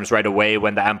to arms right away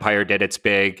when the Empire did its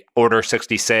big Order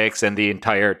 66 and the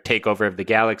entire takeover of the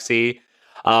galaxy.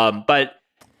 But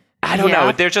I don't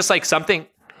know. There's just like something.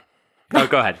 Oh,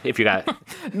 go ahead if you got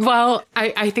it. Well,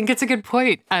 I think it's a good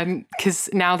point. Because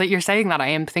now that you're saying that, I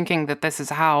am thinking that this is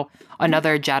how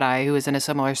another Jedi who is in a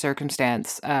similar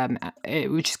circumstance,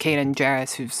 which is Kanan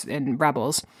Jarrus, who's in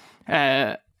Rebels,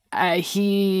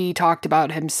 he talked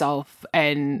about himself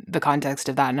in the context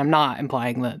of that. And I'm not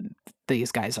implying that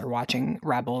these guys are watching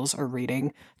Rebels or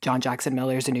reading John Jackson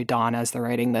Miller's A New Dawn as they're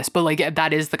writing this. But like,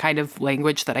 that is the kind of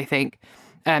language that I think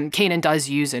Kanan does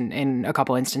use in a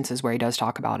couple instances where he does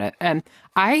talk about it.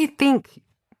 I think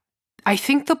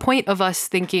the point of us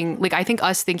thinking, like, I think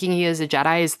us thinking he is a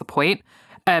Jedi is the point.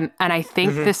 And I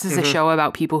think this is a show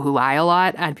about people who lie a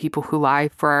lot and people who lie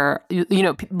for,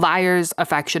 liars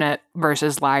affectionate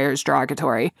versus liars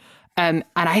derogatory. And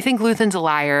I think Luthen's a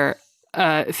liar,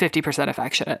 50%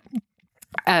 affectionate.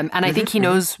 And I think he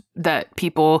knows that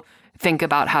people think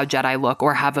about how Jedi look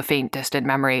or have a faint, distant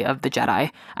memory of the Jedi.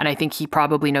 And I think he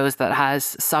probably knows that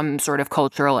has some sort of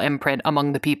cultural imprint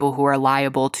among the people who are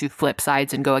liable to flip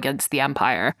sides and go against the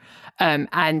Empire.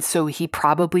 And so he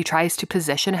probably tries to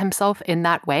position himself in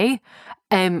that way.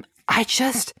 I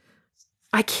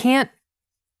can't,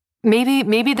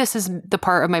 maybe this is the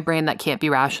part of my brain that can't be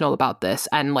rational about this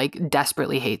and like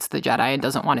desperately hates the Jedi and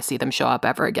doesn't want to see them show up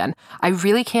ever again. I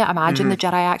really can't imagine the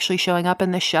Jedi actually showing up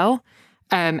in this show.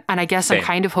 And I guess I'm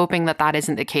kind of hoping that that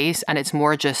isn't the case. And it's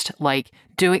more just like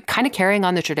carrying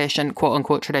on the tradition, quote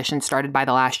unquote tradition started by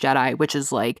The Last Jedi, which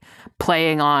is like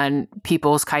playing on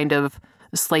people's kind of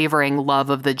slavering love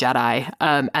of the Jedi.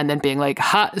 And then being like,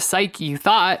 ha, psych, you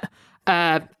thought.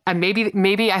 And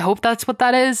maybe I hope that's what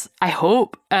that is. I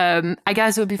hope. I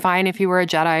guess it would be fine if you were a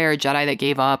Jedi or a Jedi that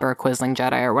gave up or a Quisling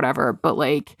Jedi or whatever. But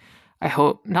like, I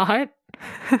hope not.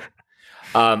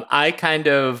 I kind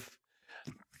of,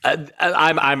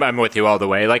 I'm with you all the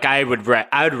way. Like I would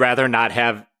rather not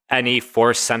have any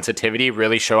Force sensitivity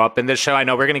really show up in this show. I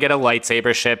know we're going to get a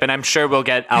lightsaber ship, and I'm sure we'll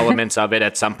get elements of it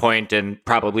at some point in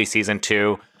probably season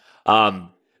 2.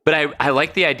 But I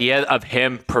like the idea of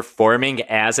him performing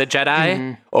as a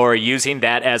Jedi or using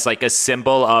that as like a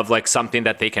symbol of like something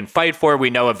that they can fight for. We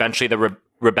know eventually the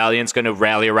rebellion's going to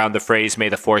rally around the phrase, "May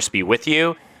the Force be with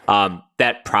you."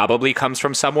 That probably comes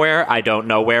from somewhere. I don't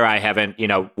know where. I haven't,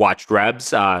 watched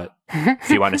Rebs. If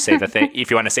you want to say the thing,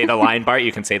 if you want to say the line, Bart,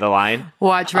 you can say the line.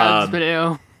 Watch Rebs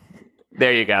video.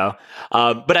 There you go.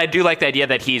 But I do like the idea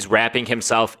that he's wrapping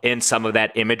himself in some of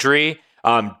that imagery.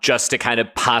 Just to kind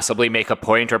of possibly make a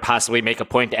point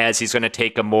as he's going to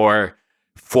take a more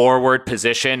forward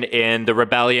position in the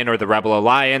rebellion or the Rebel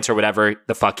Alliance or whatever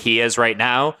the fuck he is right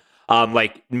now.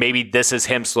 Like maybe this is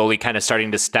him slowly kind of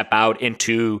starting to step out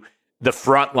into the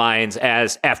front lines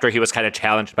as after he was kind of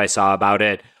challenged by Saw about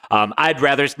it. I'd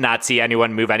rather not see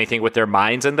anyone move anything with their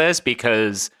minds in this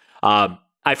because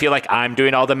I feel like I'm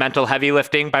doing all the mental heavy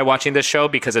lifting by watching this show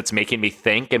because it's making me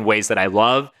think in ways that I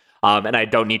love. And I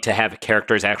don't need to have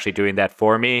characters actually doing that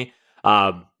for me.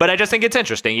 But I just think it's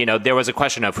interesting. There was a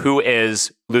question of who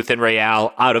is Luthen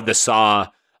Rael out of the Saw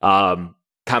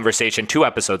conversation 2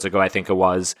 episodes ago, I think it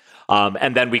was.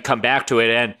 And then we come back to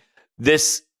it, and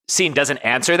this scene doesn't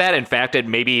answer that. In fact, it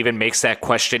maybe even makes that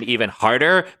question even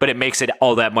harder, but it makes it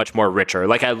all that much more richer.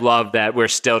 Like, I love that we're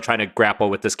still trying to grapple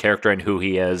with this character and who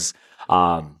he is.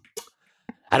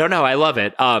 I don't know. I love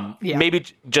it. Maybe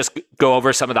just go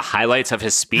over some of the highlights of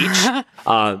his speech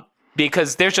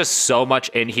because there's just so much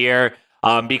in here.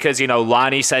 Because,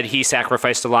 Lonnie said he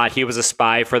sacrificed a lot. He was a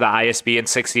spy for the ISB in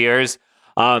 6 years.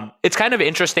 It's kind of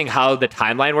interesting how the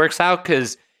timeline works out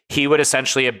because he would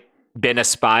essentially have been a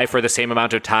spy for the same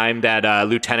amount of time that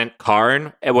Lieutenant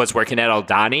Karn was working at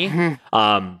Aldhani.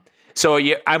 So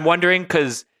I'm wondering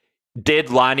because did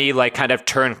Lonnie like kind of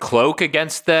turn cloak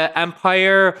against the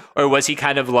Empire, or was he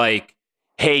kind of like,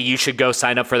 hey, you should go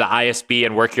sign up for the ISB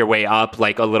and work your way up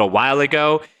like a little while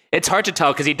ago? It's hard to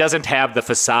tell because he doesn't have the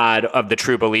facade of the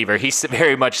true believer. He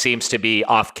very much seems to be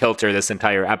off kilter this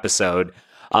entire episode.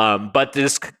 But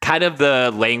this kind of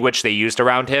the language they used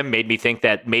around him made me think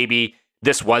that maybe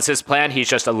this was his plan. He's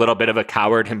just a little bit of a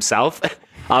coward himself.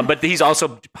 But he's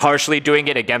also partially doing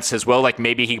it against his will. Like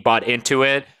maybe he bought into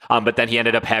it, but then he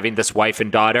ended up having this wife and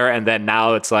daughter. And then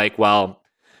now it's like, well,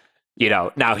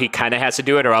 now he kind of has to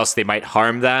do it or else they might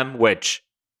harm them, which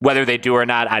whether they do or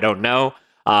not, I don't know.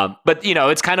 But,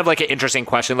 it's kind of like an interesting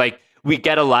question. Like we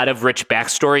get a lot of rich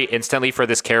backstory instantly for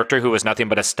this character who was nothing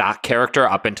but a stock character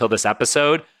up until this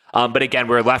episode. But again,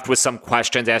 we're left with some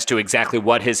questions as to exactly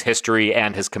what his history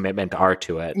and his commitment are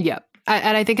to it. Yeah.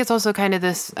 And I think it's also kind of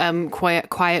this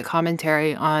quiet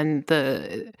commentary on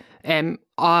the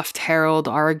oft-heralded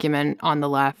argument on the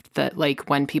left that like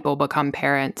when people become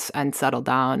parents and settle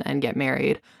down and get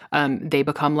married, they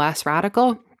become less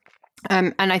radical.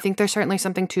 And I think there's certainly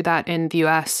something to that in the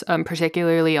US,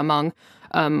 particularly among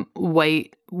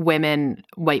white women,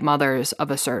 white mothers of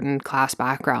a certain class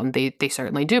background. They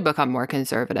certainly do become more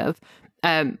conservative.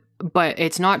 But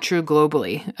it's not true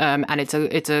globally, and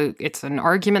it's an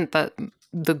argument that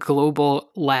the global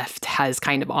left has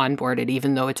kind of onboarded,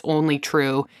 even though it's only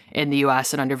true in the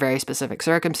US and under very specific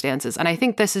circumstances. And I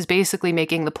think this is basically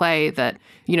making the play that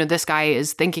this guy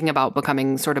is thinking about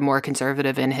becoming sort of more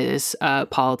conservative in his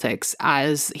politics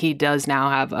as he does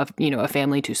now have a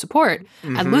family to support.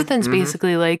 And Luthen's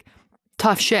basically like,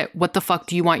 tough shit. What the fuck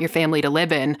do you want your family to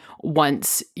live in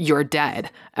once you're dead?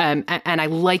 And I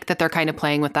like that they're kind of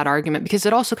playing with that argument because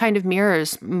it also kind of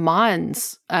mirrors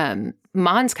Mon's kind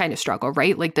of struggle,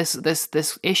 right? Like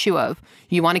this issue of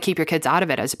you want to keep your kids out of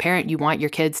it. As a parent, you want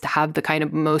your kids to have the kind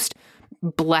of most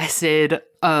blessed,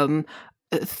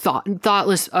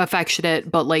 thoughtless,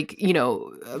 affectionate, but like,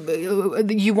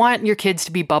 you want your kids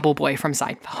to be Bubble Boy from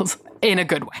Seinfeld in a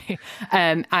good way.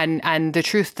 And the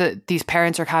truth that these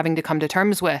parents are having to come to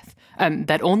terms with,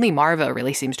 that only Marva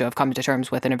really seems to have come to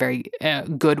terms with in a very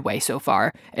good way so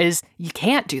far, is you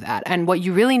can't do that. And what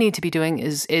you really need to be doing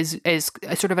is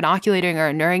sort of inoculating or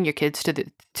inuring your kids to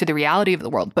the reality of the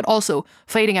world, but also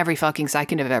fighting every fucking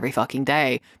second of every fucking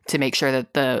day to make sure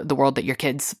that the world that your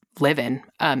kids live in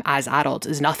as adults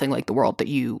is nothing like the world that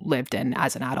you lived in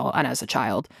as an adult and as a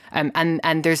child.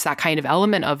 And there's that kind of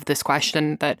element of this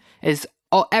question that is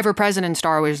ever present in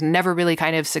Star Wars, never really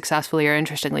kind of successfully or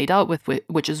interestingly dealt with,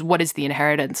 which is what is the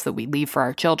inheritance that we leave for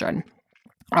our children?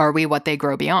 Are we what they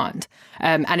grow beyond?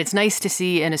 And it's nice to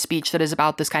see in a speech that is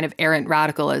about this kind of errant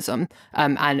radicalism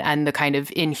and the kind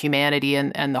of inhumanity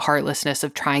and the heartlessness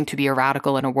of trying to be a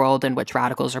radical in a world in which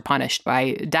radicals are punished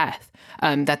by death,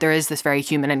 that there is this very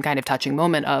human and kind of touching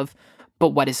moment of,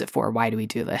 but what is it for? Why do we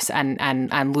do this? And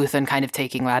Luthen kind of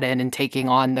taking that in and taking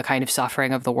on the kind of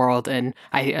suffering of the world. And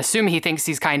I assume he thinks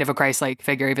he's kind of a Christ-like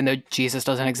figure, even though Jesus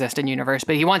doesn't exist in universe,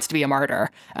 but he wants to be a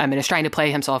martyr and is trying to play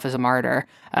himself as a martyr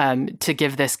to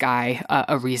give this guy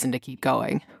a reason to keep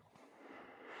going.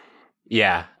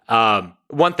 Yeah.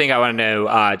 One thing I want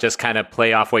to just kind of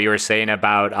play off what you were saying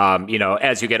about,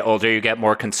 as you get older, you get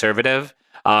more conservative.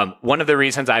 One of the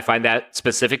reasons I find that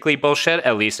specifically bullshit,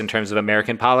 at least in terms of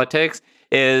American politics,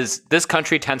 is this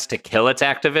country tends to kill its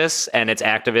activists, and its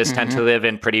activists tend to live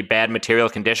in pretty bad material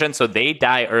conditions. So they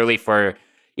die early for,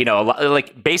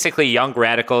 basically young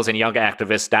radicals and young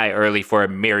activists die early for a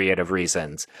myriad of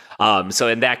reasons. And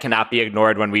that cannot be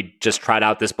ignored when we just trot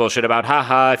out this bullshit about,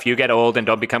 if you get old and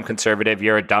don't become conservative,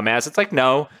 you're a dumbass. It's like,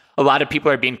 no, a lot of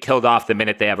people are being killed off the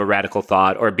minute they have a radical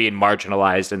thought or being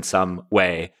marginalized in some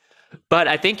way. But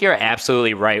I think you're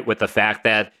absolutely right with the fact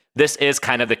that this is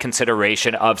kind of the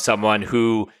consideration of someone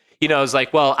who, is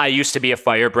like, well, I used to be a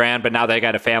firebrand, but now that I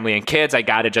got a family and kids, I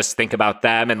got to just think about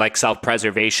them, and like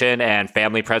self-preservation and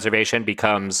family preservation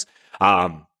becomes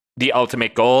the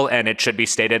ultimate goal. And it should be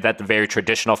stated that the very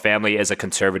traditional family is a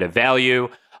conservative value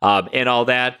and all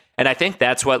that. And I think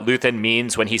that's what Luthen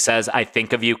means when he says, I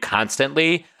think of you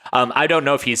constantly. I don't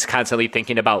know if he's constantly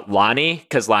thinking about Lonnie,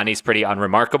 because Lonnie's pretty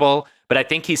unremarkable, but I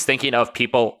think he's thinking of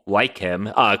people like him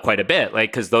quite a bit,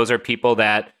 because those are people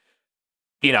that,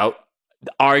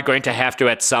 are going to have to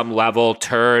at some level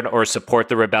turn or support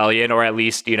the rebellion, or at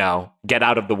least, get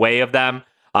out of the way of them.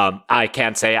 I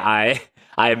can't say I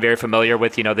am very familiar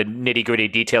with, the nitty gritty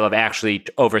detail of actually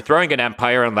overthrowing an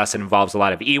empire unless it involves a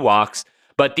lot of Ewoks.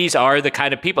 But these are the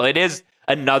kind of people. It is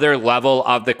another level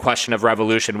of the question of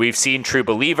revolution. We've seen true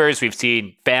believers, we've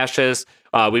seen fascists,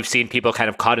 we've seen people kind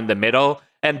of caught in the middle.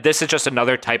 And this is just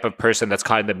another type of person that's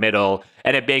caught in the middle.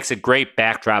 And it makes a great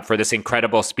backdrop for this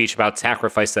incredible speech about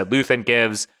sacrifice that Luthen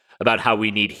gives, about how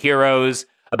we need heroes,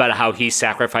 about how he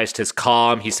sacrificed his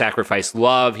calm, he sacrificed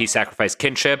love, he sacrificed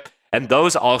kinship. And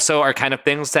those also are kind of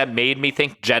things that made me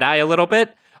think Jedi a little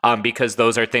bit, because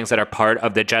those are things that are part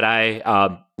of the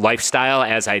Jedi lifestyle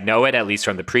as I know it, at least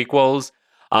from the prequels.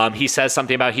 He says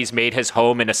something about he's made his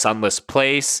home in a sunless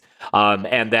place,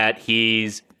 and that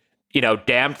he's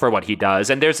damned for what he does.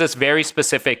 And there's this very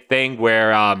specific thing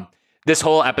where this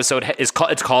whole episode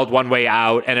it's called One Way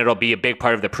Out, and it'll be a big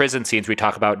part of the prison scenes we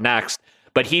talk about next.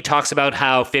 But he talks about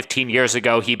how 15 years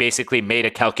ago he basically made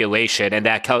a calculation, and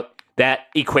that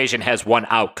equation has one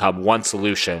outcome, one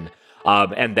solution,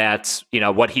 and that's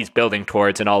what he's building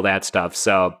towards and all that stuff.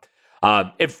 So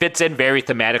it fits in very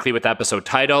thematically with the episode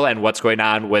title and what's going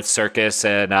on with Circus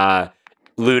and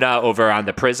Luna over on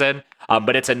the prison.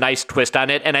 But it's a nice twist on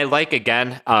it. And I like,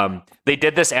 again, they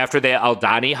did this after the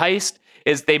Aldhani heist,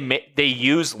 is they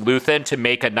use Luthen to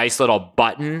make a nice little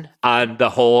button on the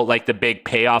whole, the big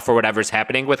payoff or whatever's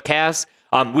happening with Cass.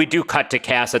 We do cut to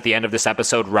Cass at the end of this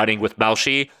episode running with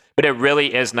Melshi, but it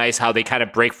really is nice how they kind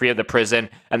of break free of the prison,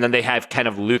 and then they have kind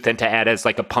of Luthen to add as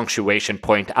a punctuation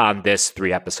point on this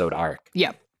 3-episode arc.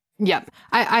 Yep. Yeah,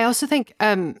 I also think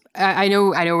I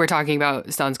know we're talking about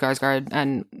Stellan Skarsgård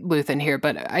and Luthen here,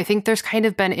 but I think there's kind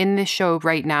of been in this show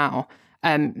right now.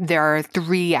 There are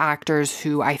 3 actors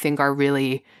who I think are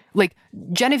really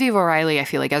Genevieve O'Reilly. I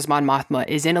feel like as Mon Mothma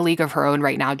is in a league of her own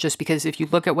right now, just because if you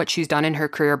look at what she's done in her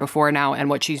career before now and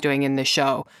what she's doing in this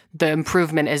show, the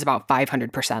improvement is about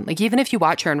 500%. Even if you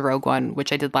watch her in Rogue One,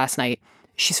 which I did last night,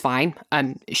 she's fine.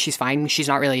 She's fine. She's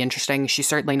not really interesting. She's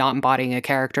certainly not embodying a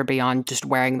character beyond just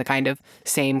wearing the kind of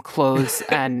same clothes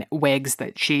and wigs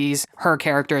that her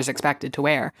character is expected to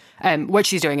wear. What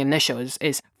she's doing in this show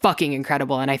is fucking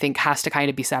incredible, and I think has to kind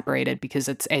of be separated because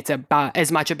it's about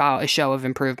as much about a show of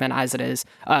improvement as it is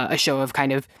a show of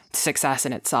kind of success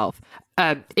in itself.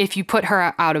 If you put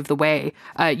her out of the way,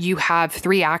 you have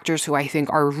 3 actors who I think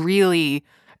are really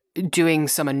doing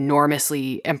some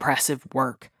enormously impressive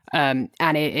work. And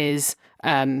it is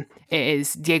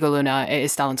Diego Luna, it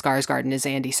is Stellan Skarsgård, and is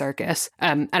Andy Serkis.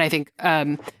 And I think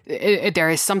there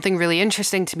is something really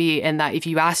interesting to me in that if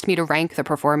you asked me to rank the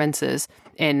performances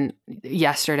in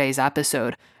yesterday's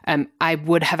episode, I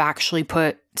would have actually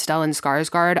put Stellan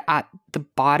Skarsgård at the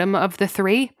bottom of the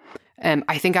 3.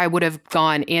 I think I would have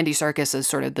gone Andy Serkis as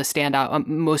sort of the standout,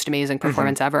 most amazing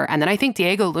performance ever. And then I think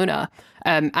Diego Luna.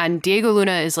 And Diego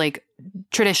Luna is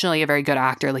traditionally a very good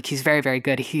actor. He's very, very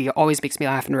good. He always makes me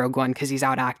laugh in Rogue One because he's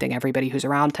out acting everybody who's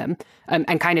around him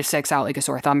and kind of sticks out like a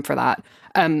sore thumb for that.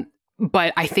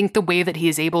 but I think the way that he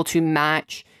is able to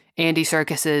match Andy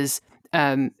Serkis's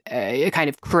kind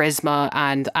of charisma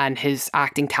and his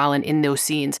acting talent in those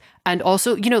scenes, and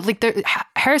also, like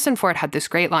Harrison Ford had this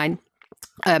great line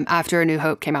after A New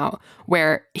Hope came out,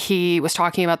 where he was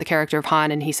talking about the character of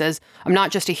Han, and he says, "I'm not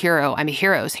just a hero, I'm a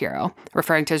hero's hero,"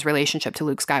 referring to his relationship to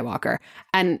Luke Skywalker.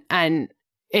 And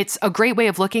it's a great way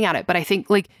of looking at it. But I think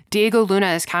like Diego Luna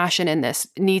as Cassian in this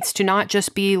needs to not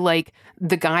just be like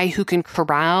the guy who can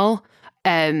corral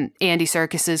Andy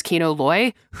Serkis's Kino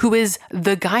Loy, who is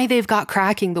the guy they've got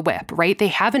cracking the whip, right? They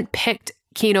haven't picked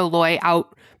Kino Loy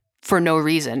out for no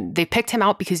reason. They picked him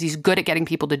out because he's good at getting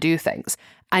people to do things.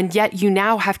 And yet you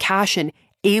now have Cassian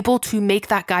able to make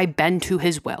that guy bend to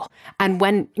his will. And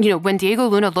when Diego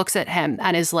Luna looks at him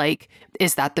and is like,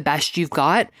 "Is that the best you've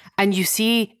got?" And you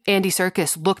see Andy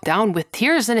Serkis look down with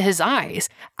tears in his eyes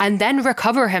and then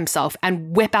recover himself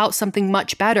and whip out something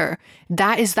much better.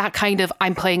 That is that kind of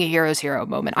I'm playing a hero's hero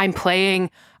moment. I'm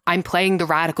playing the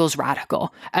radical's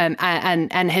radical.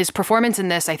 And his performance in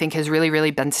this, I think, has really,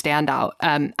 really been standout.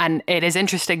 And it is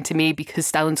interesting to me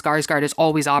because Stellan Skarsgård is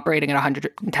always operating at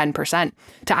 110%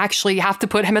 to actually have to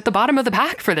put him at the bottom of the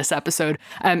pack for this episode.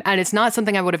 And it's not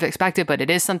something I would have expected, but it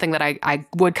is something that I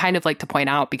would kind of like to point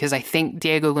out because I think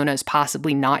Diego Luna is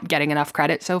possibly not getting enough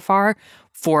credit so far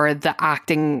for the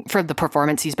acting, for the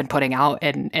performance he's been putting out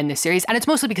in this series. And it's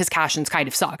mostly because Cassian's kind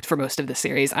of sucked for most of the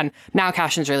series. And now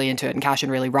Cassian's really into it and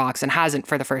Cassian really rocks and hasn't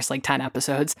for the first like 10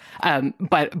 episodes.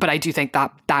 But I do think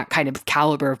that kind of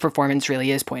caliber of performance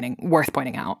really is worth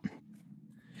pointing out.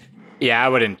 Yeah, I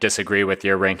wouldn't disagree with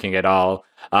your ranking at all.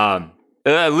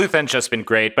 Luthen's just been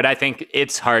great, but I think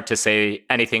it's hard to say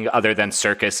anything other than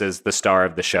Serkis is the star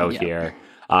of the show here.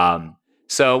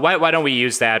 So why don't we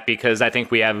use that? Because I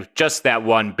think we have just that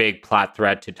one big plot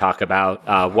thread to talk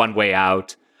about, One Way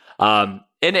Out. And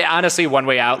honestly, One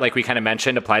Way Out, like we kind of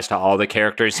mentioned, applies to all the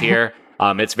characters here.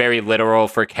 It's very literal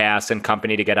for Cass and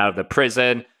company to get out of the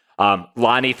prison.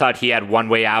 Lonnie thought he had one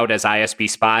way out as ISB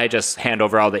spy, just hand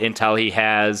over all the intel he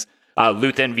has.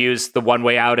 Luthen views the one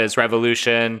way out as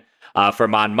revolution. For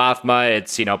Mon Mothma,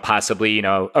 it's, possibly,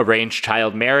 arranged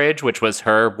child marriage, which was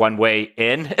her one way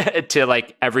in to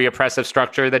like every oppressive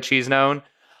structure that she's known.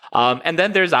 And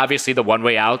then there's obviously the one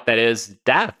way out that is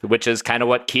death, which is kind of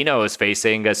what Kino is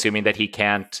facing, assuming that he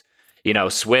can't,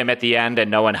 swim at the end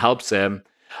and no one helps him.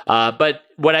 But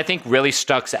what I think really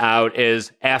stuck out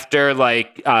is after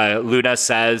Luna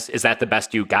says, "Is that the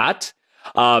best you got?"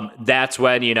 That's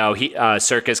when,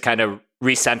 Serkis kind of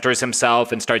recenters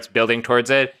himself and starts building towards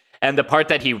it. And the part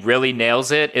that he really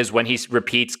nails it is when he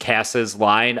repeats Cass's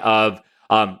line of,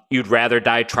 "You'd rather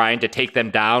die trying to take them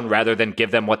down rather than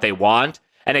give them what they want."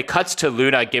 And it cuts to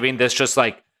Luna giving this just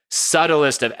like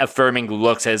subtlest of affirming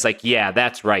looks as like, "Yeah,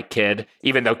 that's right, kid."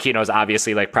 Even though Kino's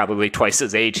obviously like probably twice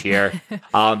his age here.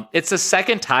 It's the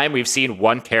second time we've seen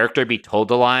one character be told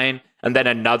a line and then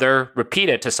another repeat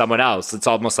it to someone else. It's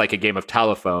almost like a game of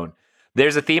telephone.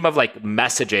 There's a theme of like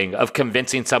messaging, of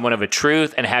convincing someone of a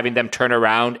truth and having them turn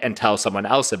around and tell someone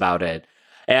else about it.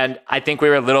 And I think we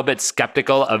were a little bit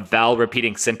skeptical of Vel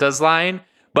repeating Cinta's line,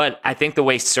 but I think the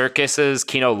way Serkis's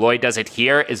Kino Loy does it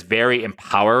here is very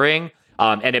empowering,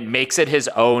 and it makes it his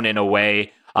own in a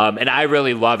way. And I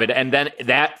really love it. And then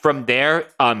from there,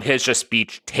 his just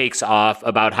speech takes off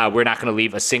about how we're not going to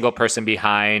leave a single person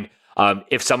behind.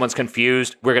 If someone's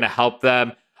confused, we're going to help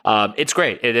them. It's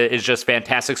great. It is just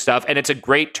fantastic stuff. And it's a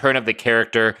great turn of the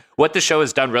character. What the show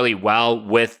has done really well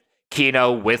with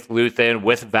Kino, with Luthen,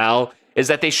 with Vel, is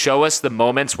that they show us the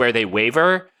moments where they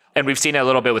waver. And we've seen it a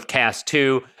little bit with Cass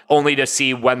too, only to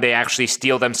see when they actually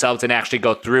steel themselves and actually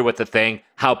go through with the thing,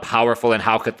 how powerful and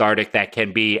how cathartic that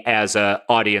can be as an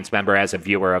audience member, as a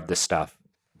viewer of this stuff.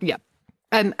 Yeah.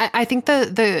 I think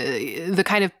the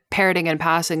kind of parroting and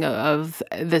passing of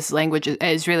this language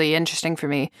is really interesting for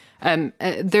me.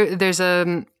 There's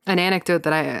an anecdote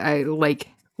that I like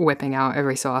whipping out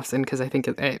every so often because I think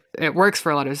it works for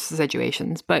a lot of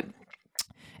situations. But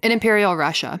in Imperial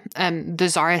Russia, the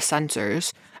Tsarist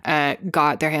censors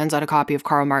got their hands on a copy of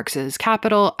Karl Marx's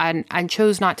Capital and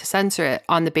chose not to censor it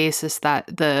on the basis that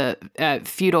the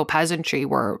feudal peasantry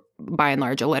were by and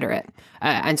large illiterate.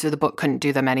 And so the book couldn't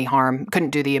do them any harm,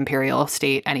 couldn't do the imperial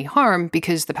state any harm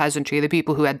because the peasantry, the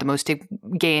people who had the most to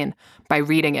gain by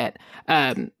reading it,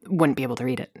 wouldn't be able to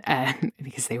read it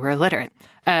because they were illiterate.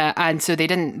 And so they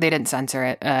didn't censor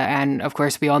it. And of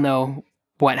course, we all know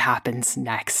what happens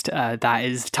next. That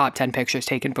is top 10 pictures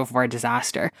taken before a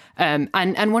disaster. And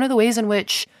one of the ways in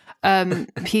which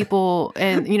people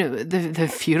and, the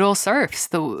feudal serfs,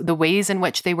 the ways in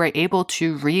which they were able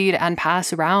to read and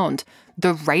pass around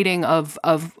the writing of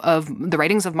the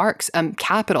writings of Marx,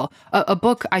 Capital, a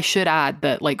book I should add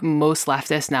that like most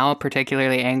leftists now,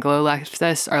 particularly Anglo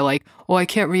leftists, are like, oh, I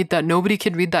can't read that. Nobody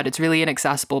can read that. It's really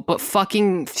inaccessible. But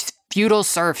fucking feudal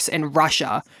serfs in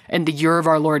Russia in the year of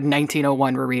our Lord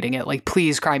 1901 were reading it. Like,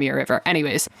 please, Crimea River.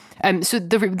 Anyways, so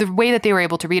the way that they were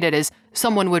able to read it is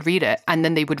someone would read it and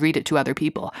then they would read it to other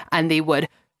people, and they would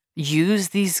use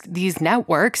these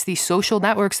networks, these social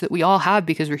networks that we all have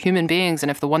because we're human beings. And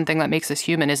if the one thing that makes us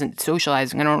human isn't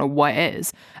socializing, I don't know what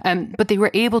is. But they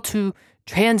were able to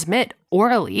transmit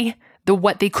orally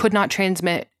what they could not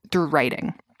transmit through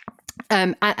writing.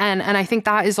 And I think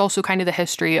that is also kind of the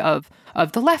history of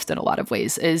the left in a lot of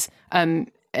ways, is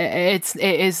it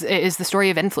is the story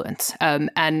of influence,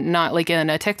 and not like in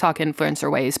a TikTok influencer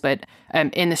ways, but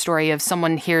in the story of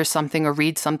someone hears something or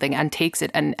reads something and takes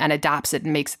it and adapts it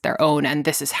and makes it their own. And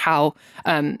this is how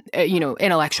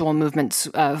intellectual movements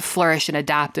flourish and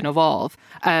adapt and evolve.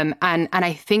 And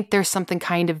I think there's something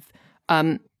kind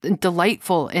of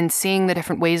delightful in seeing the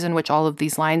different ways in which all of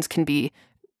these lines can be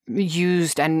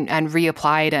used and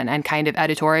reapplied and kind of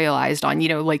editorialized on.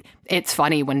 Like, it's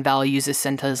funny when Vel uses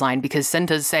Cinta's line, because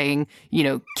Cinta's saying,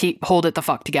 hold it the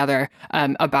fuck together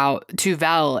to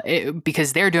Vel,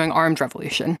 because they're doing armed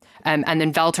revolution. And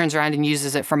then Vel turns around and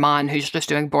uses it for Mon, who's just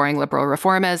doing boring liberal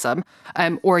reformism.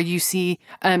 Or you see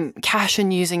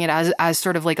Cashin using it as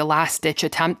sort of like a last ditch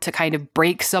attempt to kind of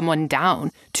break someone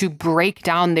down, to break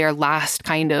down their last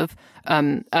kind of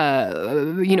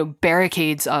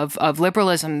barricades of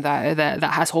liberalism that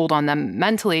has hold on them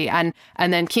mentally. And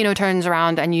then Kino turns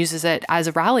around and uses it as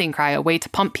a rallying cry, a way to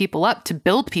pump people up, to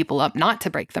build people up, not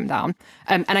to break them down.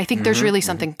 And I think there's really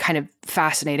something kind of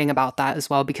fascinating about that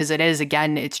as well, because it is,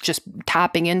 again, it's just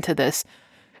tapping into this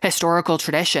historical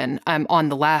tradition on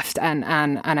the left. And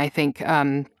I think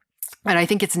and I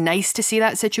think it's nice to see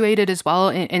that situated as well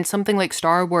in something like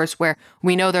Star Wars, where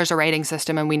we know there's a writing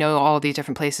system and we know all these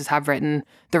different places have written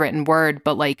the written word.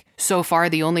 But like, so far,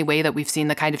 the only way that we've seen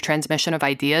the kind of transmission of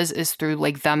ideas is through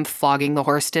like them flogging the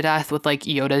horse to death with like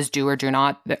Yoda's do or do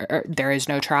not, there is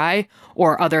no try,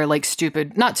 or other like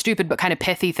not stupid, but kind of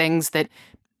pithy things that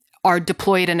are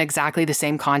deployed in exactly the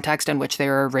same context in which they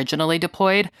were originally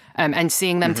deployed, and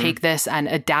seeing them take this and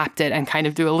adapt it and kind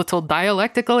of do a little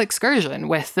dialectical excursion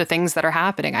with the things that are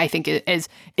happening, I think it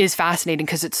is fascinating,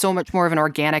 because it's so much more of an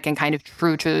organic and kind of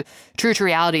true to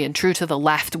reality and true to the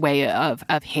left way of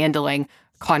handling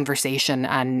conversation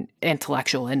and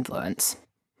intellectual influence.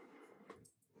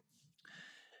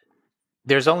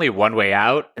 There's only one way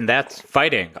out, and that's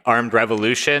fighting. Armed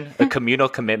revolution, a communal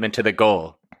commitment to the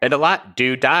goal. And a lot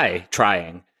do die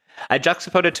trying. I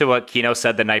juxtaposed it to what Kino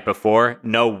said the night before.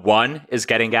 No one is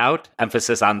getting out.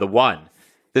 Emphasis on the one.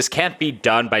 This can't be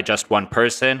done by just one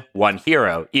person, one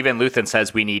hero. Even Luthen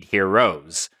says we need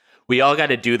heroes. We all got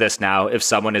to do this now. If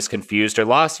someone is confused or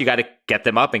lost, you got to get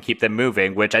them up and keep them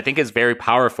moving, which I think is very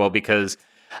powerful, because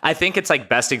I think it's like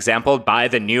best exampled by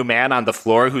the new man on the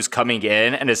floor who's coming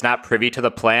in and is not privy to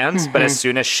the plans. But as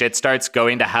soon as shit starts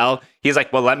going to hell, he's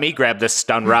like, well, let me grab this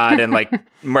stun rod and like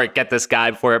get this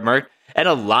guy before it murked. And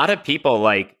a lot of people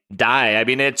like die. I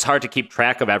mean, it's hard to keep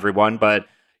track of everyone, but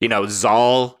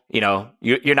Zal,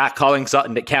 you're not calling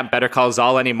Zal, can't better call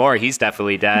Zal anymore. He's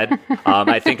definitely dead.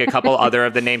 I think a couple other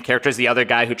of the named characters, the other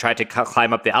guy who tried to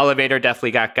climb up the elevator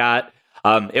definitely got.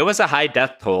 It was a high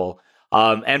death toll.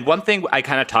 And one thing I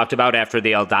kind of talked about after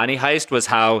the Aldhani heist was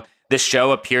how this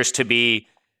show appears to be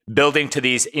building to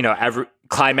these, every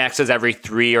climaxes every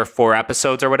 3 or 4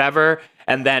 episodes or whatever.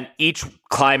 And then each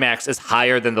climax is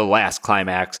higher than the last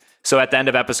climax. So at the end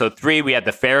of episode 3, we had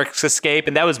the Ferrix escape,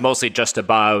 and that was mostly just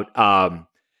about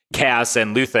Cass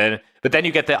and Luthen. But then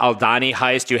you get the Aldhani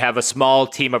heist. You have a small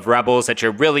team of rebels that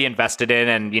you're really invested in,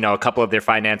 and, a couple of their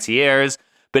financiers.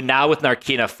 But now with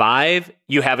Narkina 5,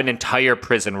 you have an entire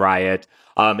prison riot.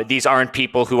 These aren't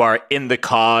people who are in the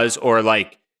cause or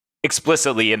like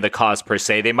explicitly in the cause per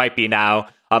se. They might be now.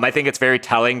 I think it's very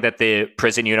telling that the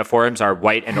prison uniforms are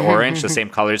white and orange, the same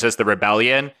colors as the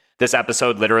rebellion. This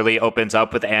episode literally opens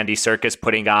up with Andy Serkis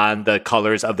putting on the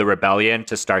colors of the rebellion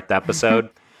to start the episode.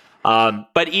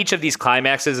 But each of these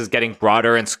climaxes is getting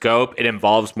broader in scope. It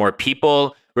involves more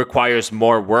people, requires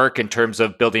more work in terms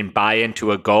of building buy-in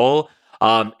to a goal.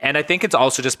 And I think it's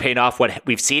also just paying off what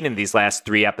we've seen in these last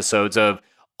 3 episodes of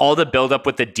all the buildup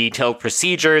with the detailed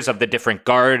procedures of the different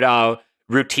guard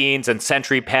routines and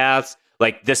sentry paths.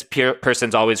 Like this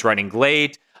person's always running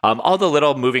late. All the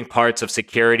little moving parts of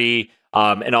security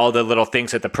and all the little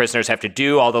things that the prisoners have to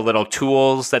do, all the little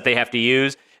tools that they have to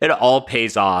use. It all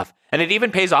pays off. And it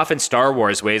even pays off in Star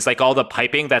Wars ways, like all the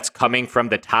piping that's coming from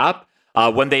the top.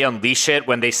 When they unleash it,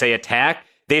 when they say attack,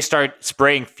 they start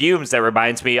spraying fumes that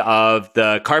reminds me of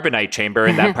the carbonite chamber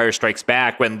in Empire Strikes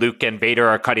Back when Luke and Vader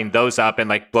are cutting those up and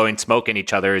like blowing smoke in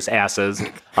each other's asses.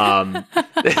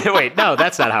 Wait, no,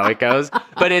 that's not how it goes.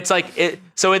 But it's like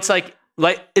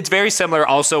it's very similar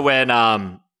also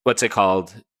when what's it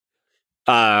called?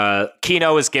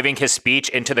 Kino is giving his speech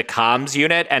into the comms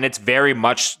unit, and it's very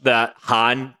much the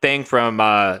Han thing from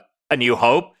A New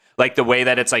Hope. Like the way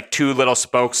that it's like two little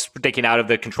spokes sticking out of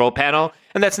the control panel.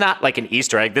 And that's not like an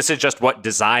Easter egg. This is just what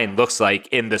design looks like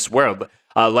in this world.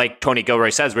 Like Tony Gilroy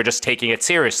says, we're just taking it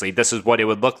seriously. This is what it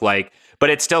would look like.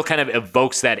 But it still kind of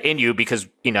evokes that in you because,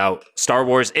 you know, Star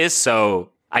Wars is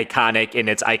so iconic in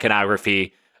its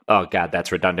iconography. Oh, God,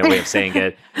 that's a redundant way of saying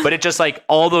it. But it just like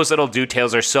all those little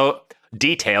details are so...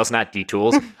 Details, not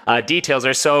detools. Details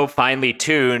are so finely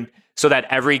tuned so that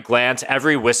every glance,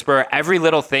 every whisper, every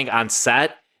little thing on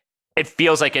set, it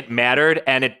feels like it mattered,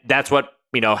 and that's what,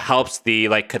 you know, helps the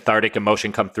like cathartic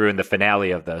emotion come through in the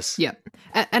finale of this. Yeah.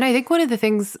 And I think one of the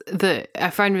things that I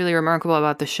find really remarkable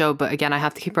about the show, but again, I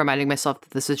have to keep reminding myself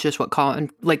that this is just what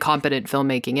competent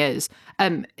filmmaking is.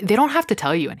 They don't have to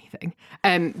tell you anything.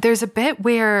 There's a bit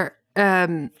where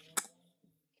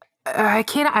I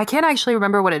can't actually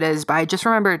remember what it is, but I just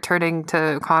remember turning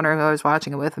to Connor, who I was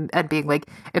watching it with, and being like,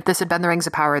 if this had been the Rings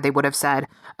of Power, they would have said,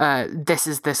 this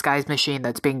is this guy's machine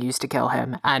that's being used to kill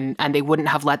him. And they wouldn't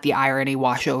have let the irony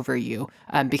wash over you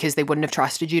because they wouldn't have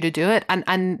trusted you to do it.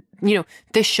 And you know,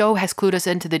 this show has clued us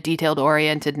into the detailed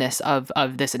orientedness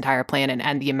of this entire plan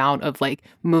and the amount of like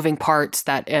moving parts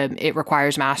that it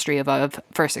requires mastery of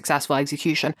for successful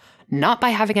execution. Not by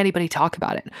having anybody talk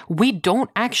about it. We don't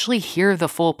actually hear the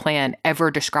full plan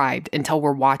ever described until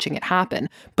we're watching it happen,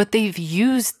 but they've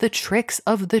used the tricks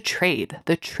of the trade,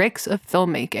 the tricks of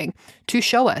filmmaking to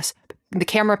show us. The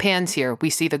camera pans here, we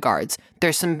see the guards.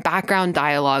 There's some background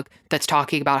dialogue that's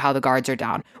talking about how the guards are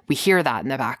down. We hear that in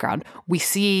the background. We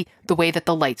see the way that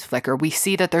the lights flicker. We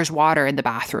see that there's water in the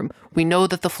bathroom. We know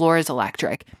that the floor is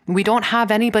electric. We don't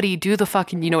have anybody do the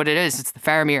fucking, you know what it is? It's the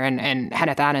Faramir and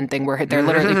Henneth Annen thing where they're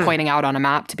literally pointing out on a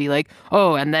map to be like,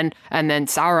 oh, and then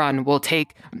Sauron will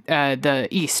take the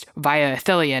east via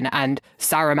Ithilien, and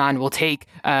Saruman will take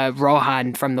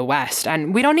Rohan from the west.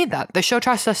 And we don't need that. The show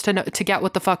trusts us to get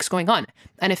what the fuck's going on.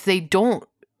 And if they don't,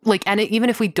 even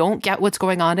if we don't get what's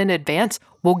going on in advance,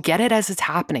 we'll get it as it's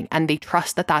happening. And they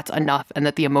trust that that's enough and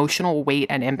that the emotional weight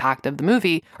and impact of the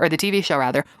movie, or the TV show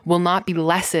rather, will not be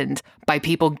lessened by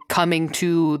people coming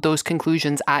to those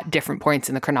conclusions at different points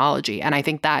in the chronology. And I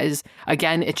think that is,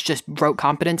 again, it's just rote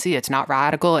competency. It's not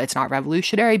radical. It's not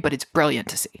revolutionary, but it's brilliant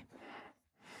to see.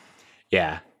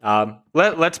 Yeah.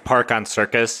 Let's park on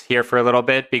Serkis here for a little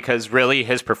bit, because really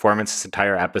his performance this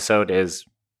entire episode is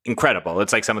incredible.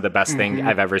 It's like some of the best thing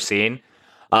I've ever seen.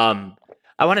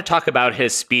 I want to talk about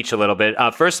his speech a little bit.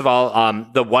 First of all,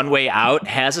 the One Way Out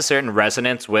has a certain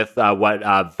resonance with what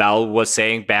Vel was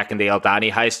saying back in the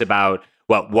Eldani heist about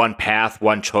one path,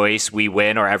 one choice, we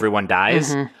win or everyone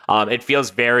dies. It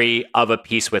feels very of a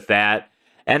piece with that.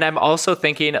 And I'm also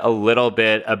thinking a little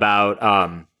bit about,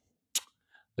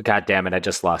 God damn it, I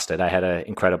just lost it. I had an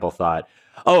incredible thought.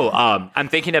 I'm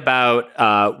thinking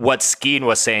about what Skeen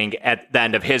was saying at the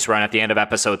end of his run, at the end of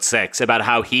episode 6, about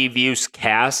how he views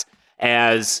Cass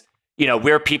as, you know,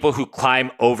 we're people who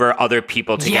climb over other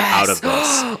people to get out of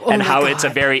this. And how it's a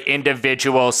very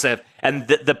individual set. And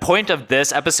the point of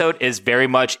this episode is very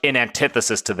much in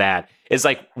antithesis to that. Is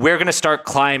like, we're going to start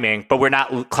climbing, but we're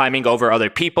not climbing over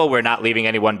other people. We're not leaving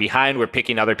anyone behind. We're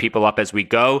picking other people up as we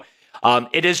go.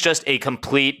 It is just a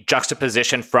complete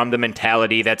juxtaposition from the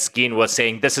mentality that Skeen was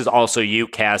saying, this is also you,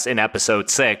 Cass, in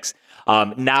episode 6.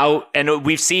 Now, and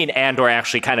we've seen Andor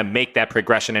actually kind of make that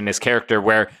progression in his character,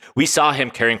 where we saw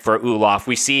him caring for Olaf.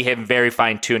 We see him very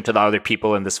fine-tuned to the other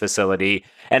people in this facility.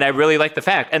 And I really like the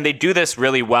fact, and they do this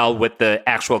really well with the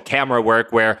actual camera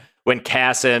work, where when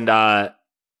Cass and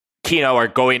Kino are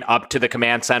going up to the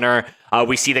command center,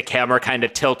 we see the camera kind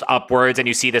of tilt upwards, and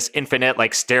you see this infinite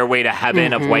like stairway to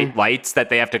heaven of white lights that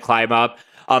they have to climb up.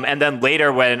 And then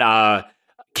later when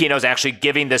Kino's actually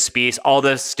giving this speech, all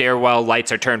the stairwell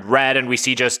lights are turned red, and we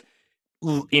see just,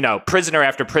 you know, prisoner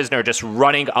after prisoner just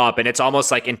running up, and it's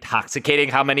almost like intoxicating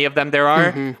how many of them there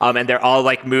are. And they're all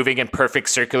like moving in perfect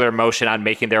circular motion on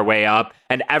making their way up,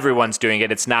 and everyone's doing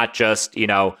it. It's not just, you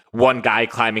know, one guy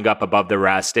climbing up above the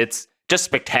rest. It's just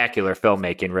spectacular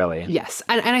filmmaking, really. Yes.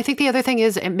 And I think the other thing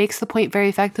is it makes the point very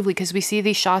effectively, because we see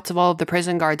these shots of all of the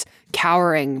prison guards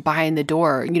cowering behind the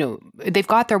door. You know, they've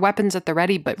got their weapons at the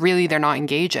ready, but really they're not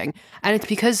engaging. And it's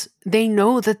because they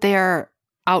know that they're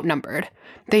outnumbered.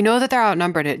 They know that they're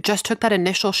outnumbered. It just took that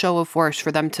initial show of force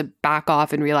for them to back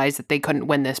off and realize that they couldn't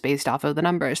win this based off of the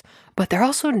numbers. But they're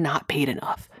also not paid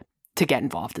enough to get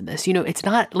involved in this. It's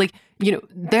not like,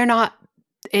 they're not,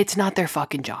 it's not their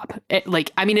fucking job. It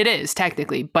is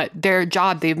technically, but their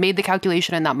job, they've made the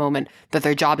calculation in that moment that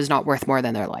their job is not worth more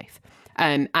than their life.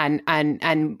 And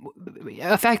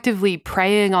effectively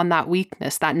preying on that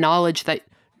weakness, that knowledge that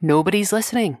nobody's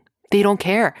listening. They don't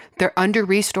care. They're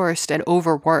under-resourced and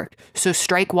overworked. So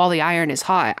strike while the iron is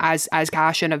hot, as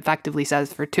Cassian effectively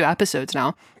says for 2 episodes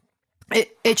now.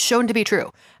 It's shown to be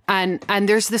true. And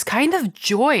there's this kind of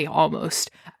joy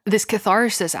almost, this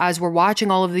catharsis as we're watching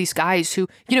all of these guys who,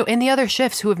 in the other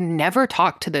shifts who have never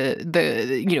talked to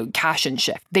the Cassian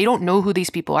shift. They don't know who these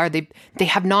people are. They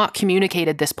have not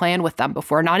communicated this plan with them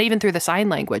before, not even through the sign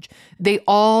language. They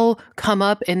all come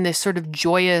up in this sort of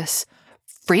joyous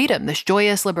freedom, this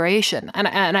joyous liberation.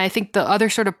 And I think the other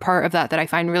sort of part of that I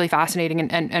find really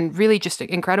fascinating and really just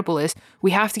incredible is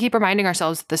we have to keep reminding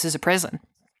ourselves that this is a prison.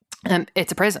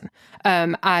 It's a prison.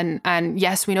 And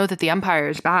yes, we know that the Empire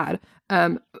is bad.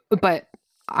 But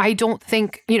I don't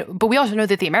think, but we also know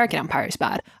that the American Empire is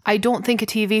bad. I don't think a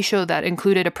TV show that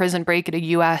included a prison break at a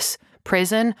US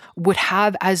prison would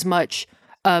have as much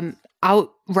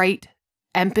outright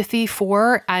empathy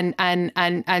for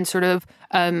and sort of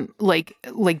like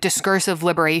discursive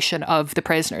liberation of the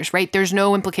prisoners, right? There's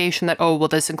no implication that, oh, well,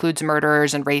 this includes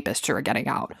murderers and rapists who are getting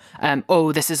out.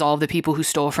 Oh, this is all the people who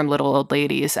stole from little old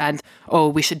ladies, and oh,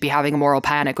 we should be having a moral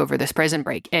panic over this prison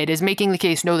break. It is making the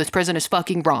case, no, this prison is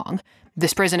fucking wrong.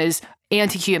 This prison is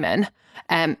anti-human.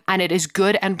 And it is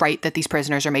good and right that these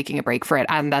prisoners are making a break for it,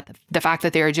 and that the fact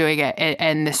that they are doing it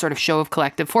in this sort of show of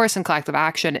collective force and collective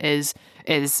action is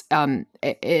something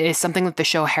that the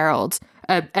show heralds.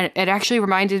 And it actually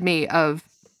reminded me of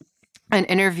an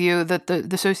interview that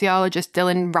the sociologist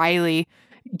Dylan Riley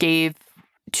gave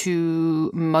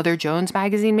to Mother Jones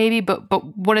magazine, maybe.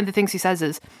 But one of the things he says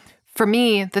is, for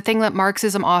me, the thing that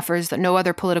Marxism offers that no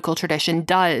other political tradition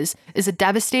does is a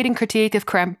devastating critique of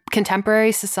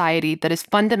contemporary society that is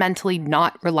fundamentally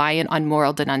not reliant on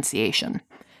moral denunciation.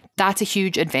 That's a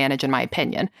huge advantage, in my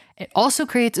opinion. It also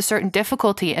creates a certain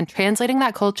difficulty in translating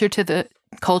that culture to the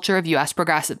culture of U.S.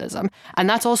 progressivism. And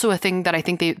that's also a thing that I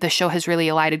think the show has really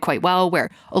elided quite well, where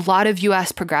a lot of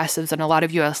U.S. progressives and a lot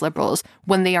of U.S. liberals,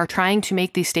 when they are trying to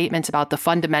make these statements about the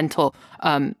fundamental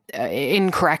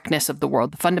incorrectness of the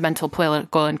world, the fundamental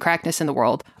political incorrectness in the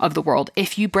world,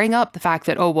 if you bring up the fact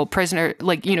that, oh, well,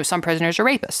 some prisoners are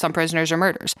rapists, some prisoners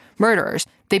are murderers,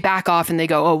 they back off and they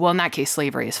go, oh, well, in that case,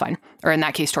 slavery is fine. Or in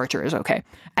that case, torture is okay.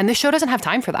 And this show doesn't have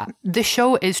time for that. This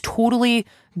show is totally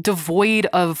devoid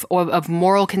of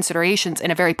moral considerations in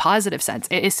a very positive sense.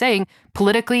 It is saying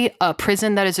politically a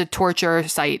prison that is a torture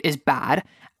site is bad,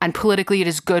 and politically it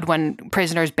is good when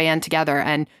prisoners band together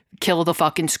and kill the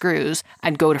fucking screws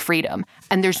and go to freedom.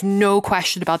 And there's no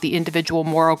question about the individual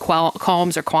moral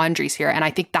qualms or quandaries here. And I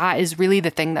think that is really the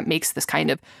thing that makes this kind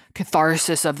of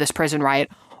catharsis of this prison riot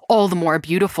all the more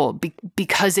beautiful,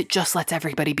 because it just lets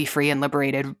everybody be free and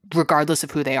liberated, regardless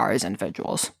of who they are as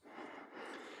individuals.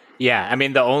 Yeah, I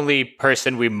mean, the only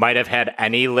person we might have had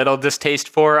any little distaste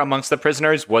for amongst the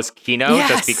prisoners was Kino,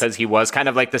 just because he was kind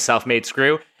of like the self-made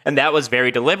screw. And that was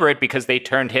very deliberate because they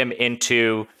turned him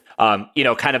into,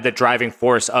 kind of the driving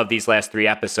force of these last 3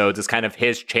 episodes. It's kind of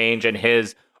his change and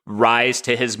his rise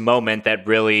to his moment that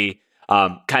really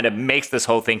kind of makes this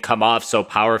whole thing come off so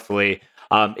powerfully.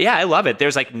 I love it.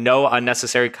 There's like no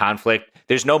unnecessary conflict.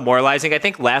 There's no moralizing. I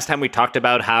think last time we talked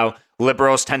about how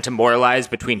liberals tend to moralize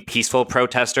between peaceful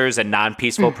protesters and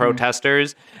non-peaceful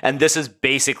protesters. And this is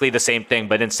basically the same thing,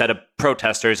 but instead of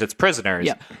protesters, it's prisoners.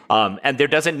 Yep. And there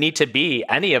doesn't need to be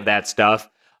any of that stuff.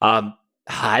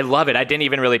 I love it. I didn't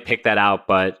even really pick that out,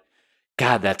 but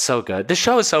God, that's so good. The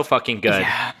show is so fucking good.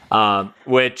 Yeah.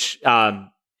 Which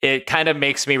it kind of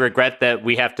makes me regret that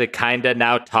we have to kind of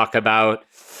now talk about,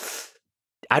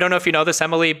 I don't know if you know this,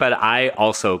 Emily, but I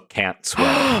also can't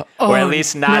swim, or at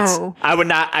least not. No.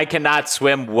 I cannot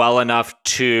swim well enough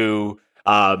to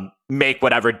make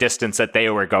whatever distance that they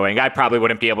were going. I probably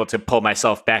wouldn't be able to pull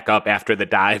myself back up after the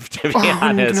dive, to be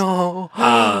honest. No.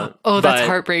 That's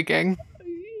heartbreaking.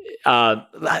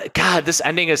 God, this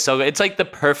ending is so good. It's like the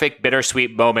perfect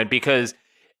bittersweet moment because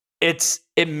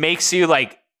it makes you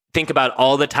like think about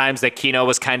all the times that Kino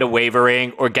was kind of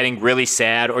wavering or getting really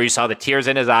sad, or you saw the tears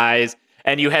in his eyes.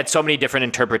 And you had so many different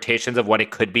interpretations of what it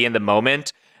could be in the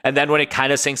moment. And then when it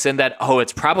kind of sinks in that, oh,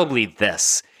 it's probably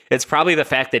this. It's probably the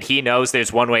fact that he knows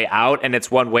there's one way out, and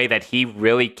it's one way that he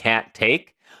really can't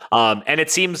take. And it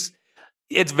seems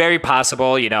it's very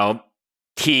possible,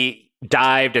 he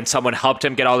dived and someone helped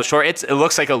him get all the shore. It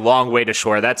looks like a long way to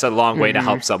shore. That's a long way to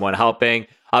help someone helping.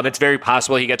 It's very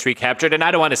possible he gets recaptured. And I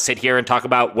don't want to sit here and talk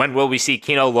about when will we see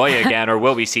Kino Loy again or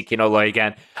will we see Kino Loy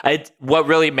again. What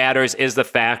really matters is the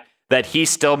fact that he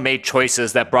still made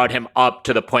choices that brought him up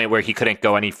to the point where he couldn't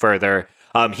go any further.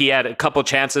 He had a couple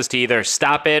chances to either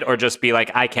stop it or just be like,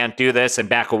 I can't do this, and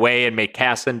back away and make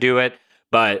Cassian do it.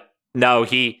 But no,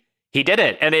 he did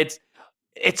it. And it's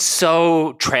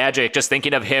so tragic just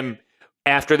thinking of him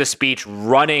after the speech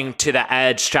running to the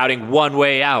edge, shouting, one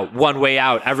way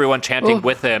out, everyone chanting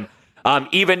with him,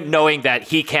 even knowing that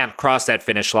he can't cross that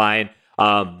finish line.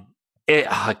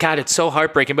 God, it's so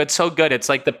heartbreaking, but so good. It's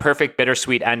like the perfect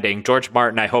bittersweet ending. George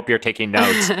Martin, I hope you're taking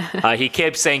notes. He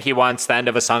keeps saying he wants the end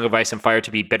of A Song of Ice and Fire to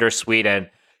be bittersweet. And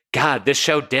God, this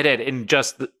show did it in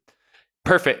just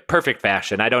perfect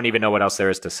fashion. I don't even know what else there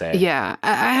is to say. Yeah,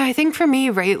 I think for me,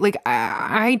 right, like,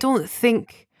 I don't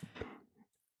think...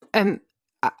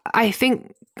 I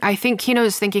think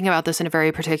Kino's thinking about this in a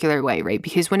very particular way, right?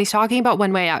 Because when he's talking about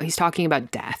One Way Out, he's talking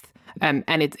about death. And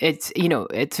it's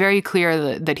it's very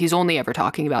clear that he's only ever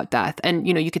talking about death. And,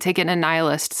 you could take it in a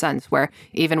nihilist sense where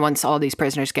even once all these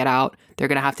prisoners get out, they're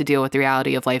going to have to deal with the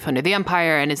reality of life under the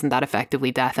Empire. And isn't that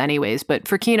effectively death anyways? But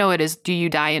for Kino, it is, do you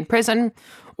die in prison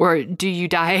or do you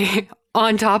die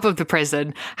on top of the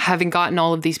prison, having gotten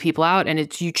all of these people out? And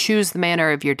it's, you choose the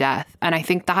manner of your death. And I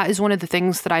think that is one of the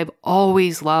things that I've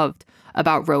always loved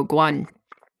about Rogue One.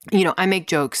 I make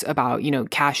jokes about,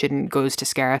 Cassian goes to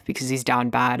Scarif because he's down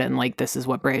bad and like, this is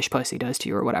what British pussy does to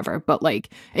you or whatever. But like,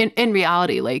 in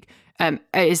reality, like,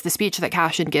 is the speech that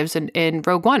Cassian gives in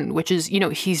Rogue One, which is,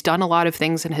 he's done a lot of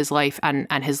things in his life and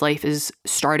his life is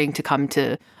starting to come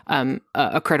to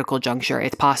a critical juncture.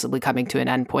 It's possibly coming to an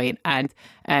end point. And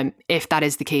if that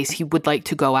is the case, he would like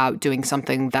to go out doing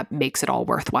something that makes it all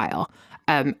worthwhile.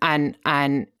 And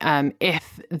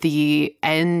if the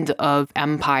end of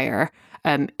Empire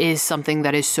is something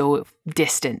that is so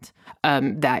distant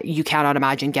that you cannot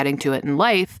imagine getting to it in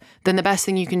life, then the best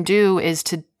thing you can do is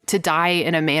to die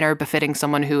in a manner befitting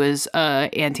someone who is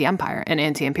anti-empire and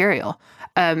anti-imperial.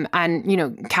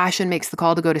 And Cassian makes the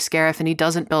call to go to Scarif, and he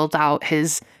doesn't build out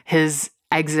his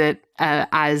exit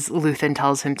as Luthen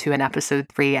tells him to in episode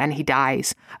 3, and he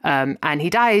dies. And he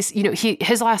dies,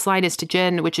 his last line is to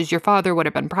Jyn, which is, your father would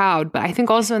have been proud. But I think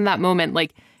also in that moment,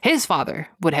 like, his father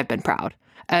would have been proud.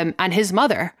 And his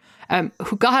mother,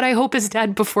 who, God, I hope is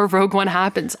dead before Rogue One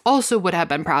happens, also would have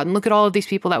been proud. And look at all of these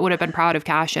people that would have been proud of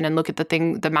Cassian, and look at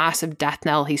the massive death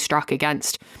knell he struck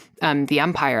against the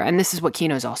Empire. And this is what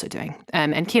Kino's also doing.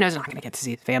 And Kino's not going to get to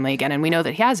see his family again. And we know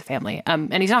that he has a family.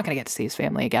 And he's not going to get to see his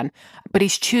family again. But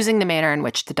he's choosing the manner in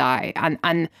which to die.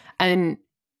 And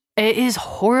it is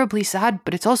horribly sad,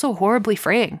 but it's also horribly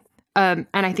freeing. And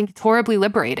I think it's horribly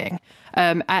liberating.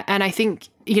 And I think,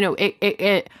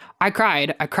 I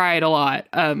cried a lot.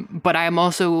 But I'm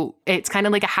also, it's kind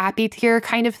of like a happy tear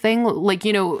kind of thing. Like,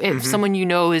 if someone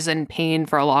is in pain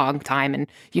for a long time and,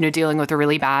 dealing with a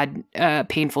really bad,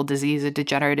 painful disease, a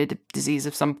degenerative disease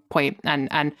of some point,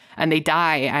 and they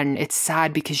die, and it's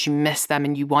sad because you miss them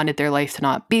and you wanted their life to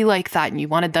not be like that, and you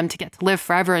wanted them to get to live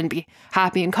forever and be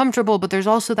happy and comfortable. But there's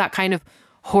also that kind of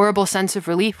horrible sense of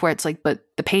relief where it's like, but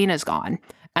the pain is gone.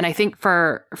 And I think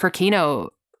for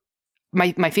Kino,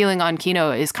 my feeling on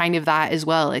Kino is kind of that as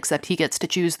well, except he gets to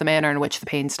choose the manner in which the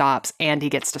pain stops, and he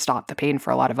gets to stop the pain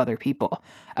for a lot of other people.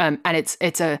 And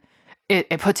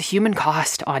it puts a human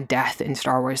cost on death in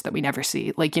Star Wars that we never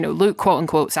see. Like, Luke, quote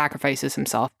unquote, sacrifices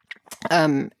himself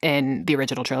in the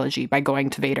original trilogy by going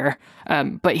to Vader.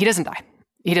 But he doesn't die.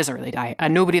 He doesn't really die.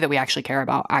 And nobody that we actually care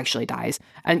about actually dies.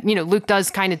 And, Luke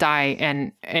does kind of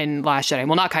die in Last Jedi.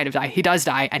 Well, not kind of die. He does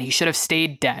die, and he should have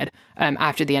stayed dead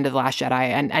after the end of The Last Jedi.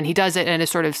 And he does it in a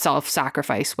sort of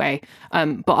self-sacrifice way.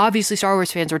 But obviously Star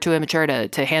Wars fans were too immature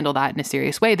to handle that in a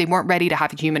serious way. They weren't ready to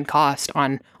have a human cost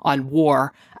on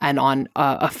war and on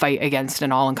a fight against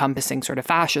an all-encompassing sort of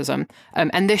fascism.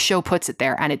 And this show puts it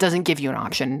there, and it doesn't give you an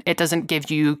option. It doesn't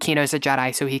give you Kino's a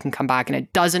Jedi so he can come back, and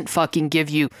it doesn't fucking give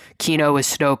you Kino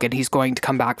is Snoke and he's going to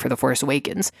come back for The Force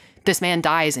Awakens. This man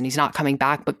dies and he's not coming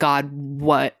back, but God,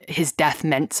 what his death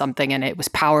meant something, and it was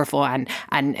powerful, and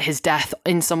his death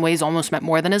in some ways almost meant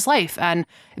more than his life. And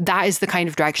that is the kind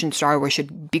of direction Star Wars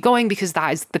should be going, because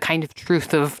that is the kind of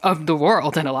truth of the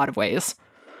world in a lot of ways.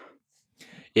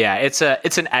 Yeah, it's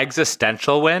an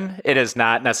existential win. It is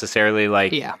not necessarily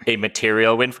like a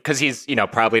material win, because he's,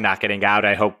 probably not getting out.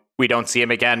 I hope we don't see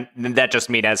him again. That just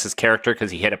means as his character,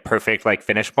 because he hit a perfect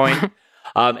finish point.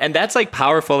 And that's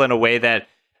powerful in a way that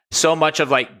so much of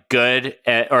like good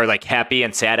or like happy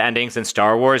and sad endings in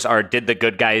Star Wars are, did the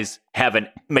good guys have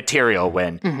a material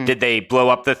win? Did they blow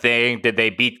up the thing? Did they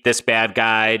beat this bad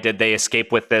guy? Did they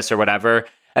escape with this or whatever?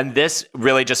 And this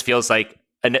really just feels like,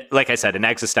 like I said, an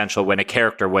existential win, a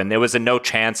character win. There was a no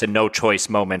chance and no choice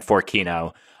moment for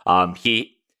Kino.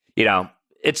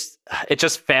 It's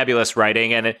just fabulous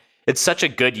writing, and it's such a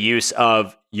good use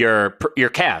of your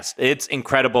cast. It's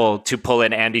incredible to pull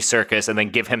in Andy Serkis and then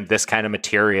give him this kind of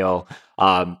material,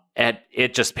 and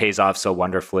it just pays off so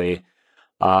wonderfully.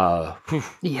 God.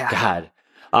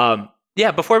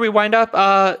 Before we wind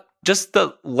up, just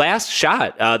the last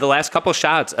shot, the last couple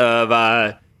shots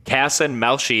of Cass and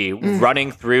Melshi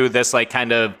running through this like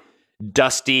kind of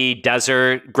dusty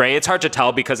desert gray. It's hard to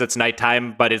tell because it's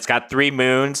nighttime, but it's got 3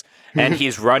 moons, and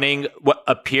he's running what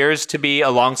appears to be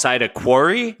alongside a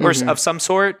quarry or of some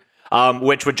sort,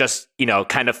 which would just,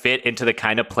 kind of fit into the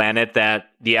kind of planet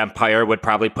that the Empire would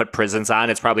probably put prisons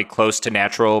on. It's probably close to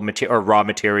natural or raw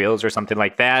materials or something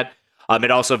like that.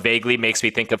 It also vaguely makes me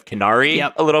think of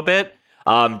Kenari a little bit,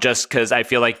 just because I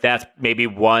feel like that's maybe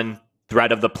one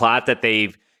thread of the plot that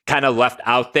they've kind of left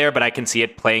out there, but I can see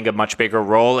it playing a much bigger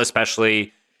role,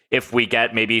 especially if we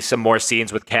get maybe some more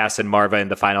scenes with Cass and Marva in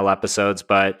the final episodes.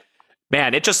 But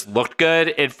man, it just looked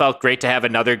good. It felt great to have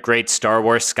another great Star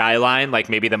Wars skyline, like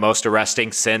maybe the most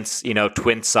arresting since,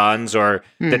 Twin Suns or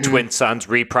the Twin Suns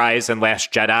reprise in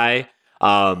Last Jedi.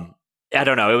 I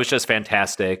don't know. It was just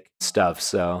fantastic stuff.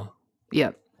 So,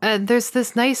 yeah. There's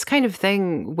this nice kind of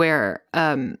thing where,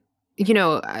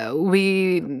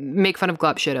 we make fun of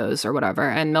Glupshidos or whatever,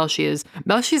 and Melshi's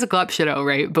a Glupshido,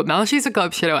 right? But Melshi's a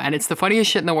Glupshido, and it's the funniest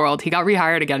shit in the world. He got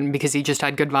rehired again because he just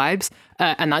had good vibes,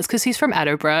 and that's because he's from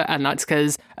Edinburgh, and that's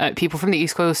because people from the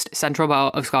East Coast, Central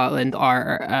Belt of Scotland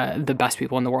are the best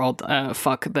people in the world.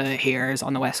 Fuck the haters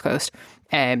on the West Coast.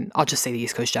 I'll just say the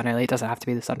East Coast generally. It doesn't have to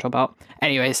be the Central Belt.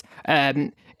 Anyways,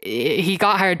 he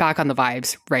got hired back on the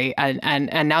vibes, right?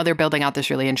 And now they're building out this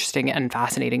really interesting and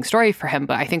fascinating story for him.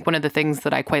 But I think one of the things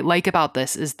that I quite like about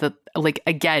this is that, like,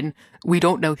 again, we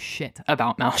don't know shit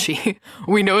about Melshi.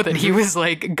 We know that he was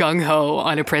like gung-ho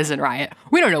on a prison riot.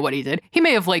 We don't know what he did. He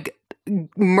may have like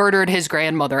murdered his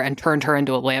grandmother and turned her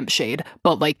into a lampshade,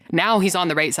 but like now he's on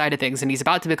the right side of things, and he's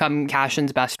about to become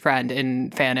Cassian's best friend in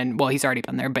Fanon. Well, he's already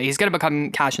been there, but he's going to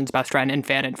become Cassian's best friend in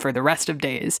Fanon for the rest of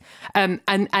days. And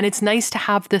it's nice to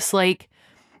have this like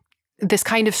this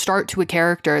kind of start to a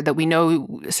character that we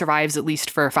know survives at least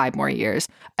for 5 more years,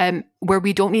 where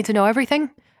we don't need to know everything.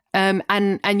 And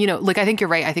I think you're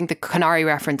right. I think the Kenari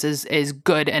reference is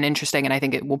good and interesting, and I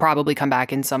think it will probably come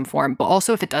back in some form. But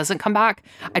also, if it doesn't come back,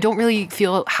 I don't really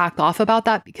feel hacked off about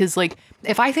that, because, like,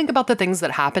 if I think about the things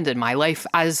that happened in my life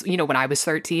as, when I was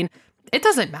 13, it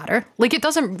doesn't matter. Like, it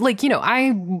doesn't, like,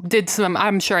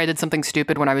 I'm sure I did something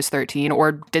stupid when I was 13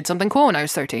 or did something cool when I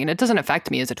was 13. It doesn't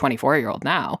affect me as a 24-year-old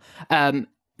now.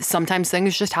 Sometimes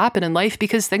things just happen in life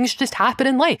because things just happen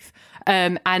in life.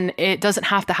 And it doesn't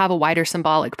have to have a wider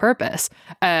symbolic purpose.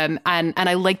 And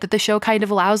I like that the show kind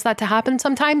of allows that to happen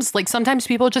sometimes. Like, sometimes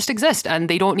people just exist and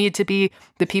they don't need to be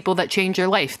the people that change your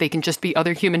life. They can just be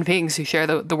other human beings who share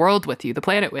the world with you, the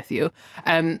planet with you.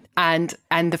 And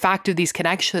the fact of these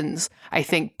connections, I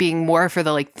think, being more for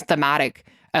the like thematic,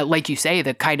 like you say,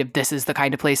 the kind of, this is the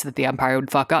kind of place that the Empire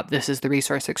would fuck up. This is the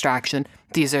resource extraction.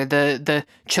 These are the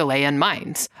Chilean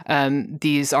mines.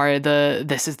 This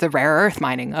is the rare earth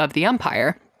mining of the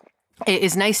Empire. It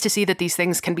is nice to see that these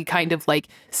things can be kind of like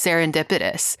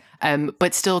serendipitous,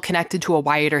 but still connected to a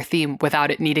wider theme without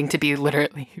it needing to be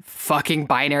literally fucking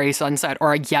binary sunset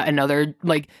or yet another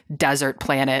like desert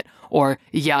planet or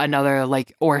yet another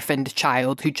like orphaned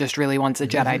child who just really wants a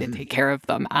Jedi to take care of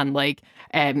them. And like,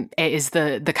 it is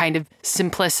the kind of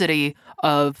simplicity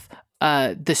of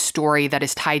the story that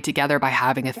is tied together by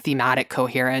having a thematic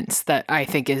coherence that I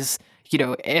think is,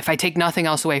 if I take nothing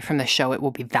else away from this show, it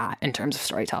will be that in terms of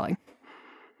storytelling.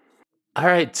 All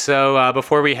right, so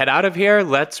before we head out of here,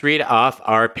 let's read off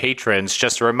our patrons.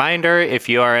 Just a reminder, if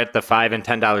you are at the $5 and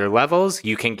 $10 levels,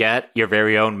 you can get your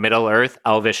very own Middle-earth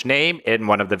Elvish name in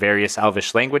one of the various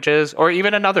Elvish languages, or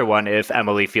even another one if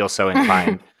Emily feels so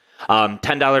inclined.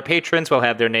 $10 patrons will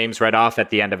have their names read off at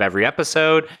the end of every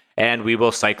episode, and we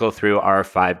will cycle through our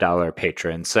 $5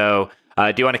 patrons. So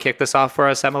do you want to kick this off for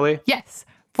us, Emily? Yes.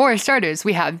 For starters,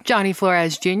 we have Johnny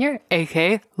Flores Jr.,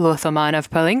 a.k.a. Lothaman of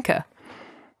Palinka.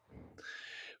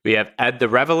 We have Ed the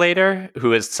Revelator,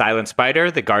 who is Silent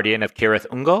Spider, the guardian of Kirith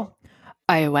Ungol.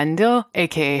 Iwendil,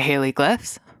 a.k.a. Haley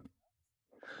Glyphs.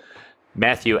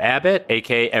 Matthew Abbott,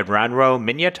 a.k.a. Edranro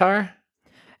Miniatar.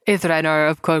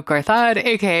 Ithranor of Code Gorthad,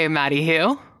 a.k.a. Maddie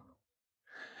Hill.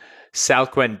 Sal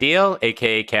Quendil,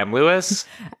 aka Cam Lewis.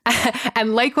 And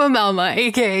Lakewa Melma,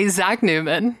 aka Zach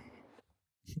Newman.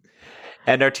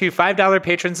 And our 2 $5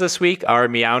 patrons this week are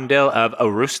Meowndil of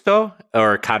Arusto,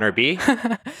 or Connor B.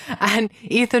 And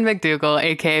Ethan McDougall,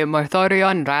 aka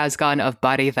Morthorion Razgon of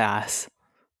Barithas.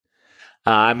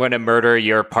 I'm going to murder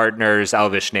your partner's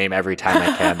Elvish name every time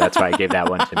I can. That's why I gave that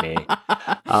one to me.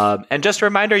 And just a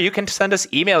reminder, you can send us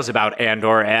emails about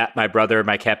Andor at my brother,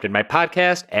 my captain, my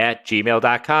podcast at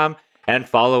gmail.com, and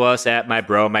follow us at my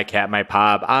bro, my cat, my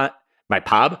pob on my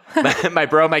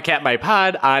bro, my cat, my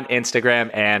pod on Instagram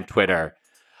and Twitter.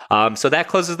 So that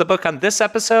closes the book on this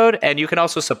episode. And you can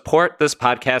also support this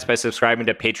podcast by subscribing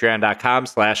to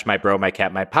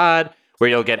patreon.com/mybro-my-cat-my-pod, where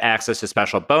you'll get access to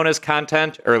special bonus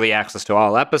content, early access to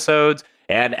all episodes,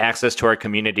 and access to our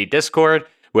community Discord,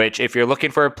 which if you're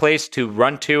looking for a place to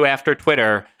run to after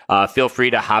Twitter, feel free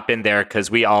to hop in there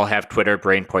because we all have Twitter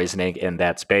brain poisoning in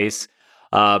that space.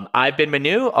 I've been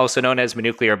Manu, also known as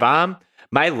Manuclear Bomb.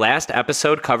 My last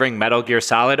episode covering Metal Gear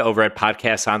Solid over at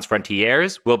Podcast Sans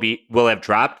Frontiers will have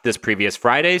dropped this previous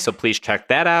Friday, so please check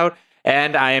that out.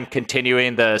 And I am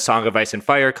continuing the Song of Ice and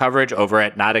Fire coverage over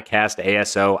at Notacast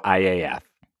ASO IAF.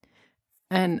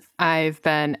 And I've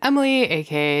been Emily,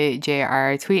 aka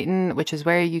JR Tweetin, which is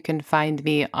where you can find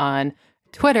me on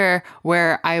Twitter,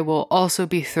 where I will also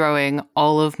be throwing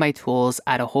all of my tools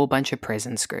at a whole bunch of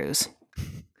prison screws.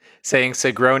 Saying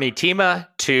Sigroni Tima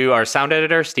to our sound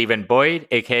editor, Stephen Boyd,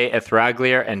 aka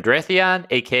Ethraglier Andrethian,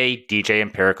 aka DJ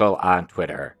Empirical on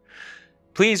Twitter.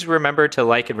 Please remember to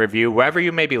like and review wherever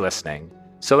you may be listening.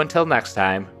 So until next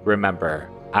time, remember,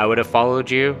 I would have followed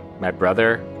you, my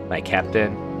brother, my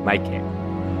captain, my king.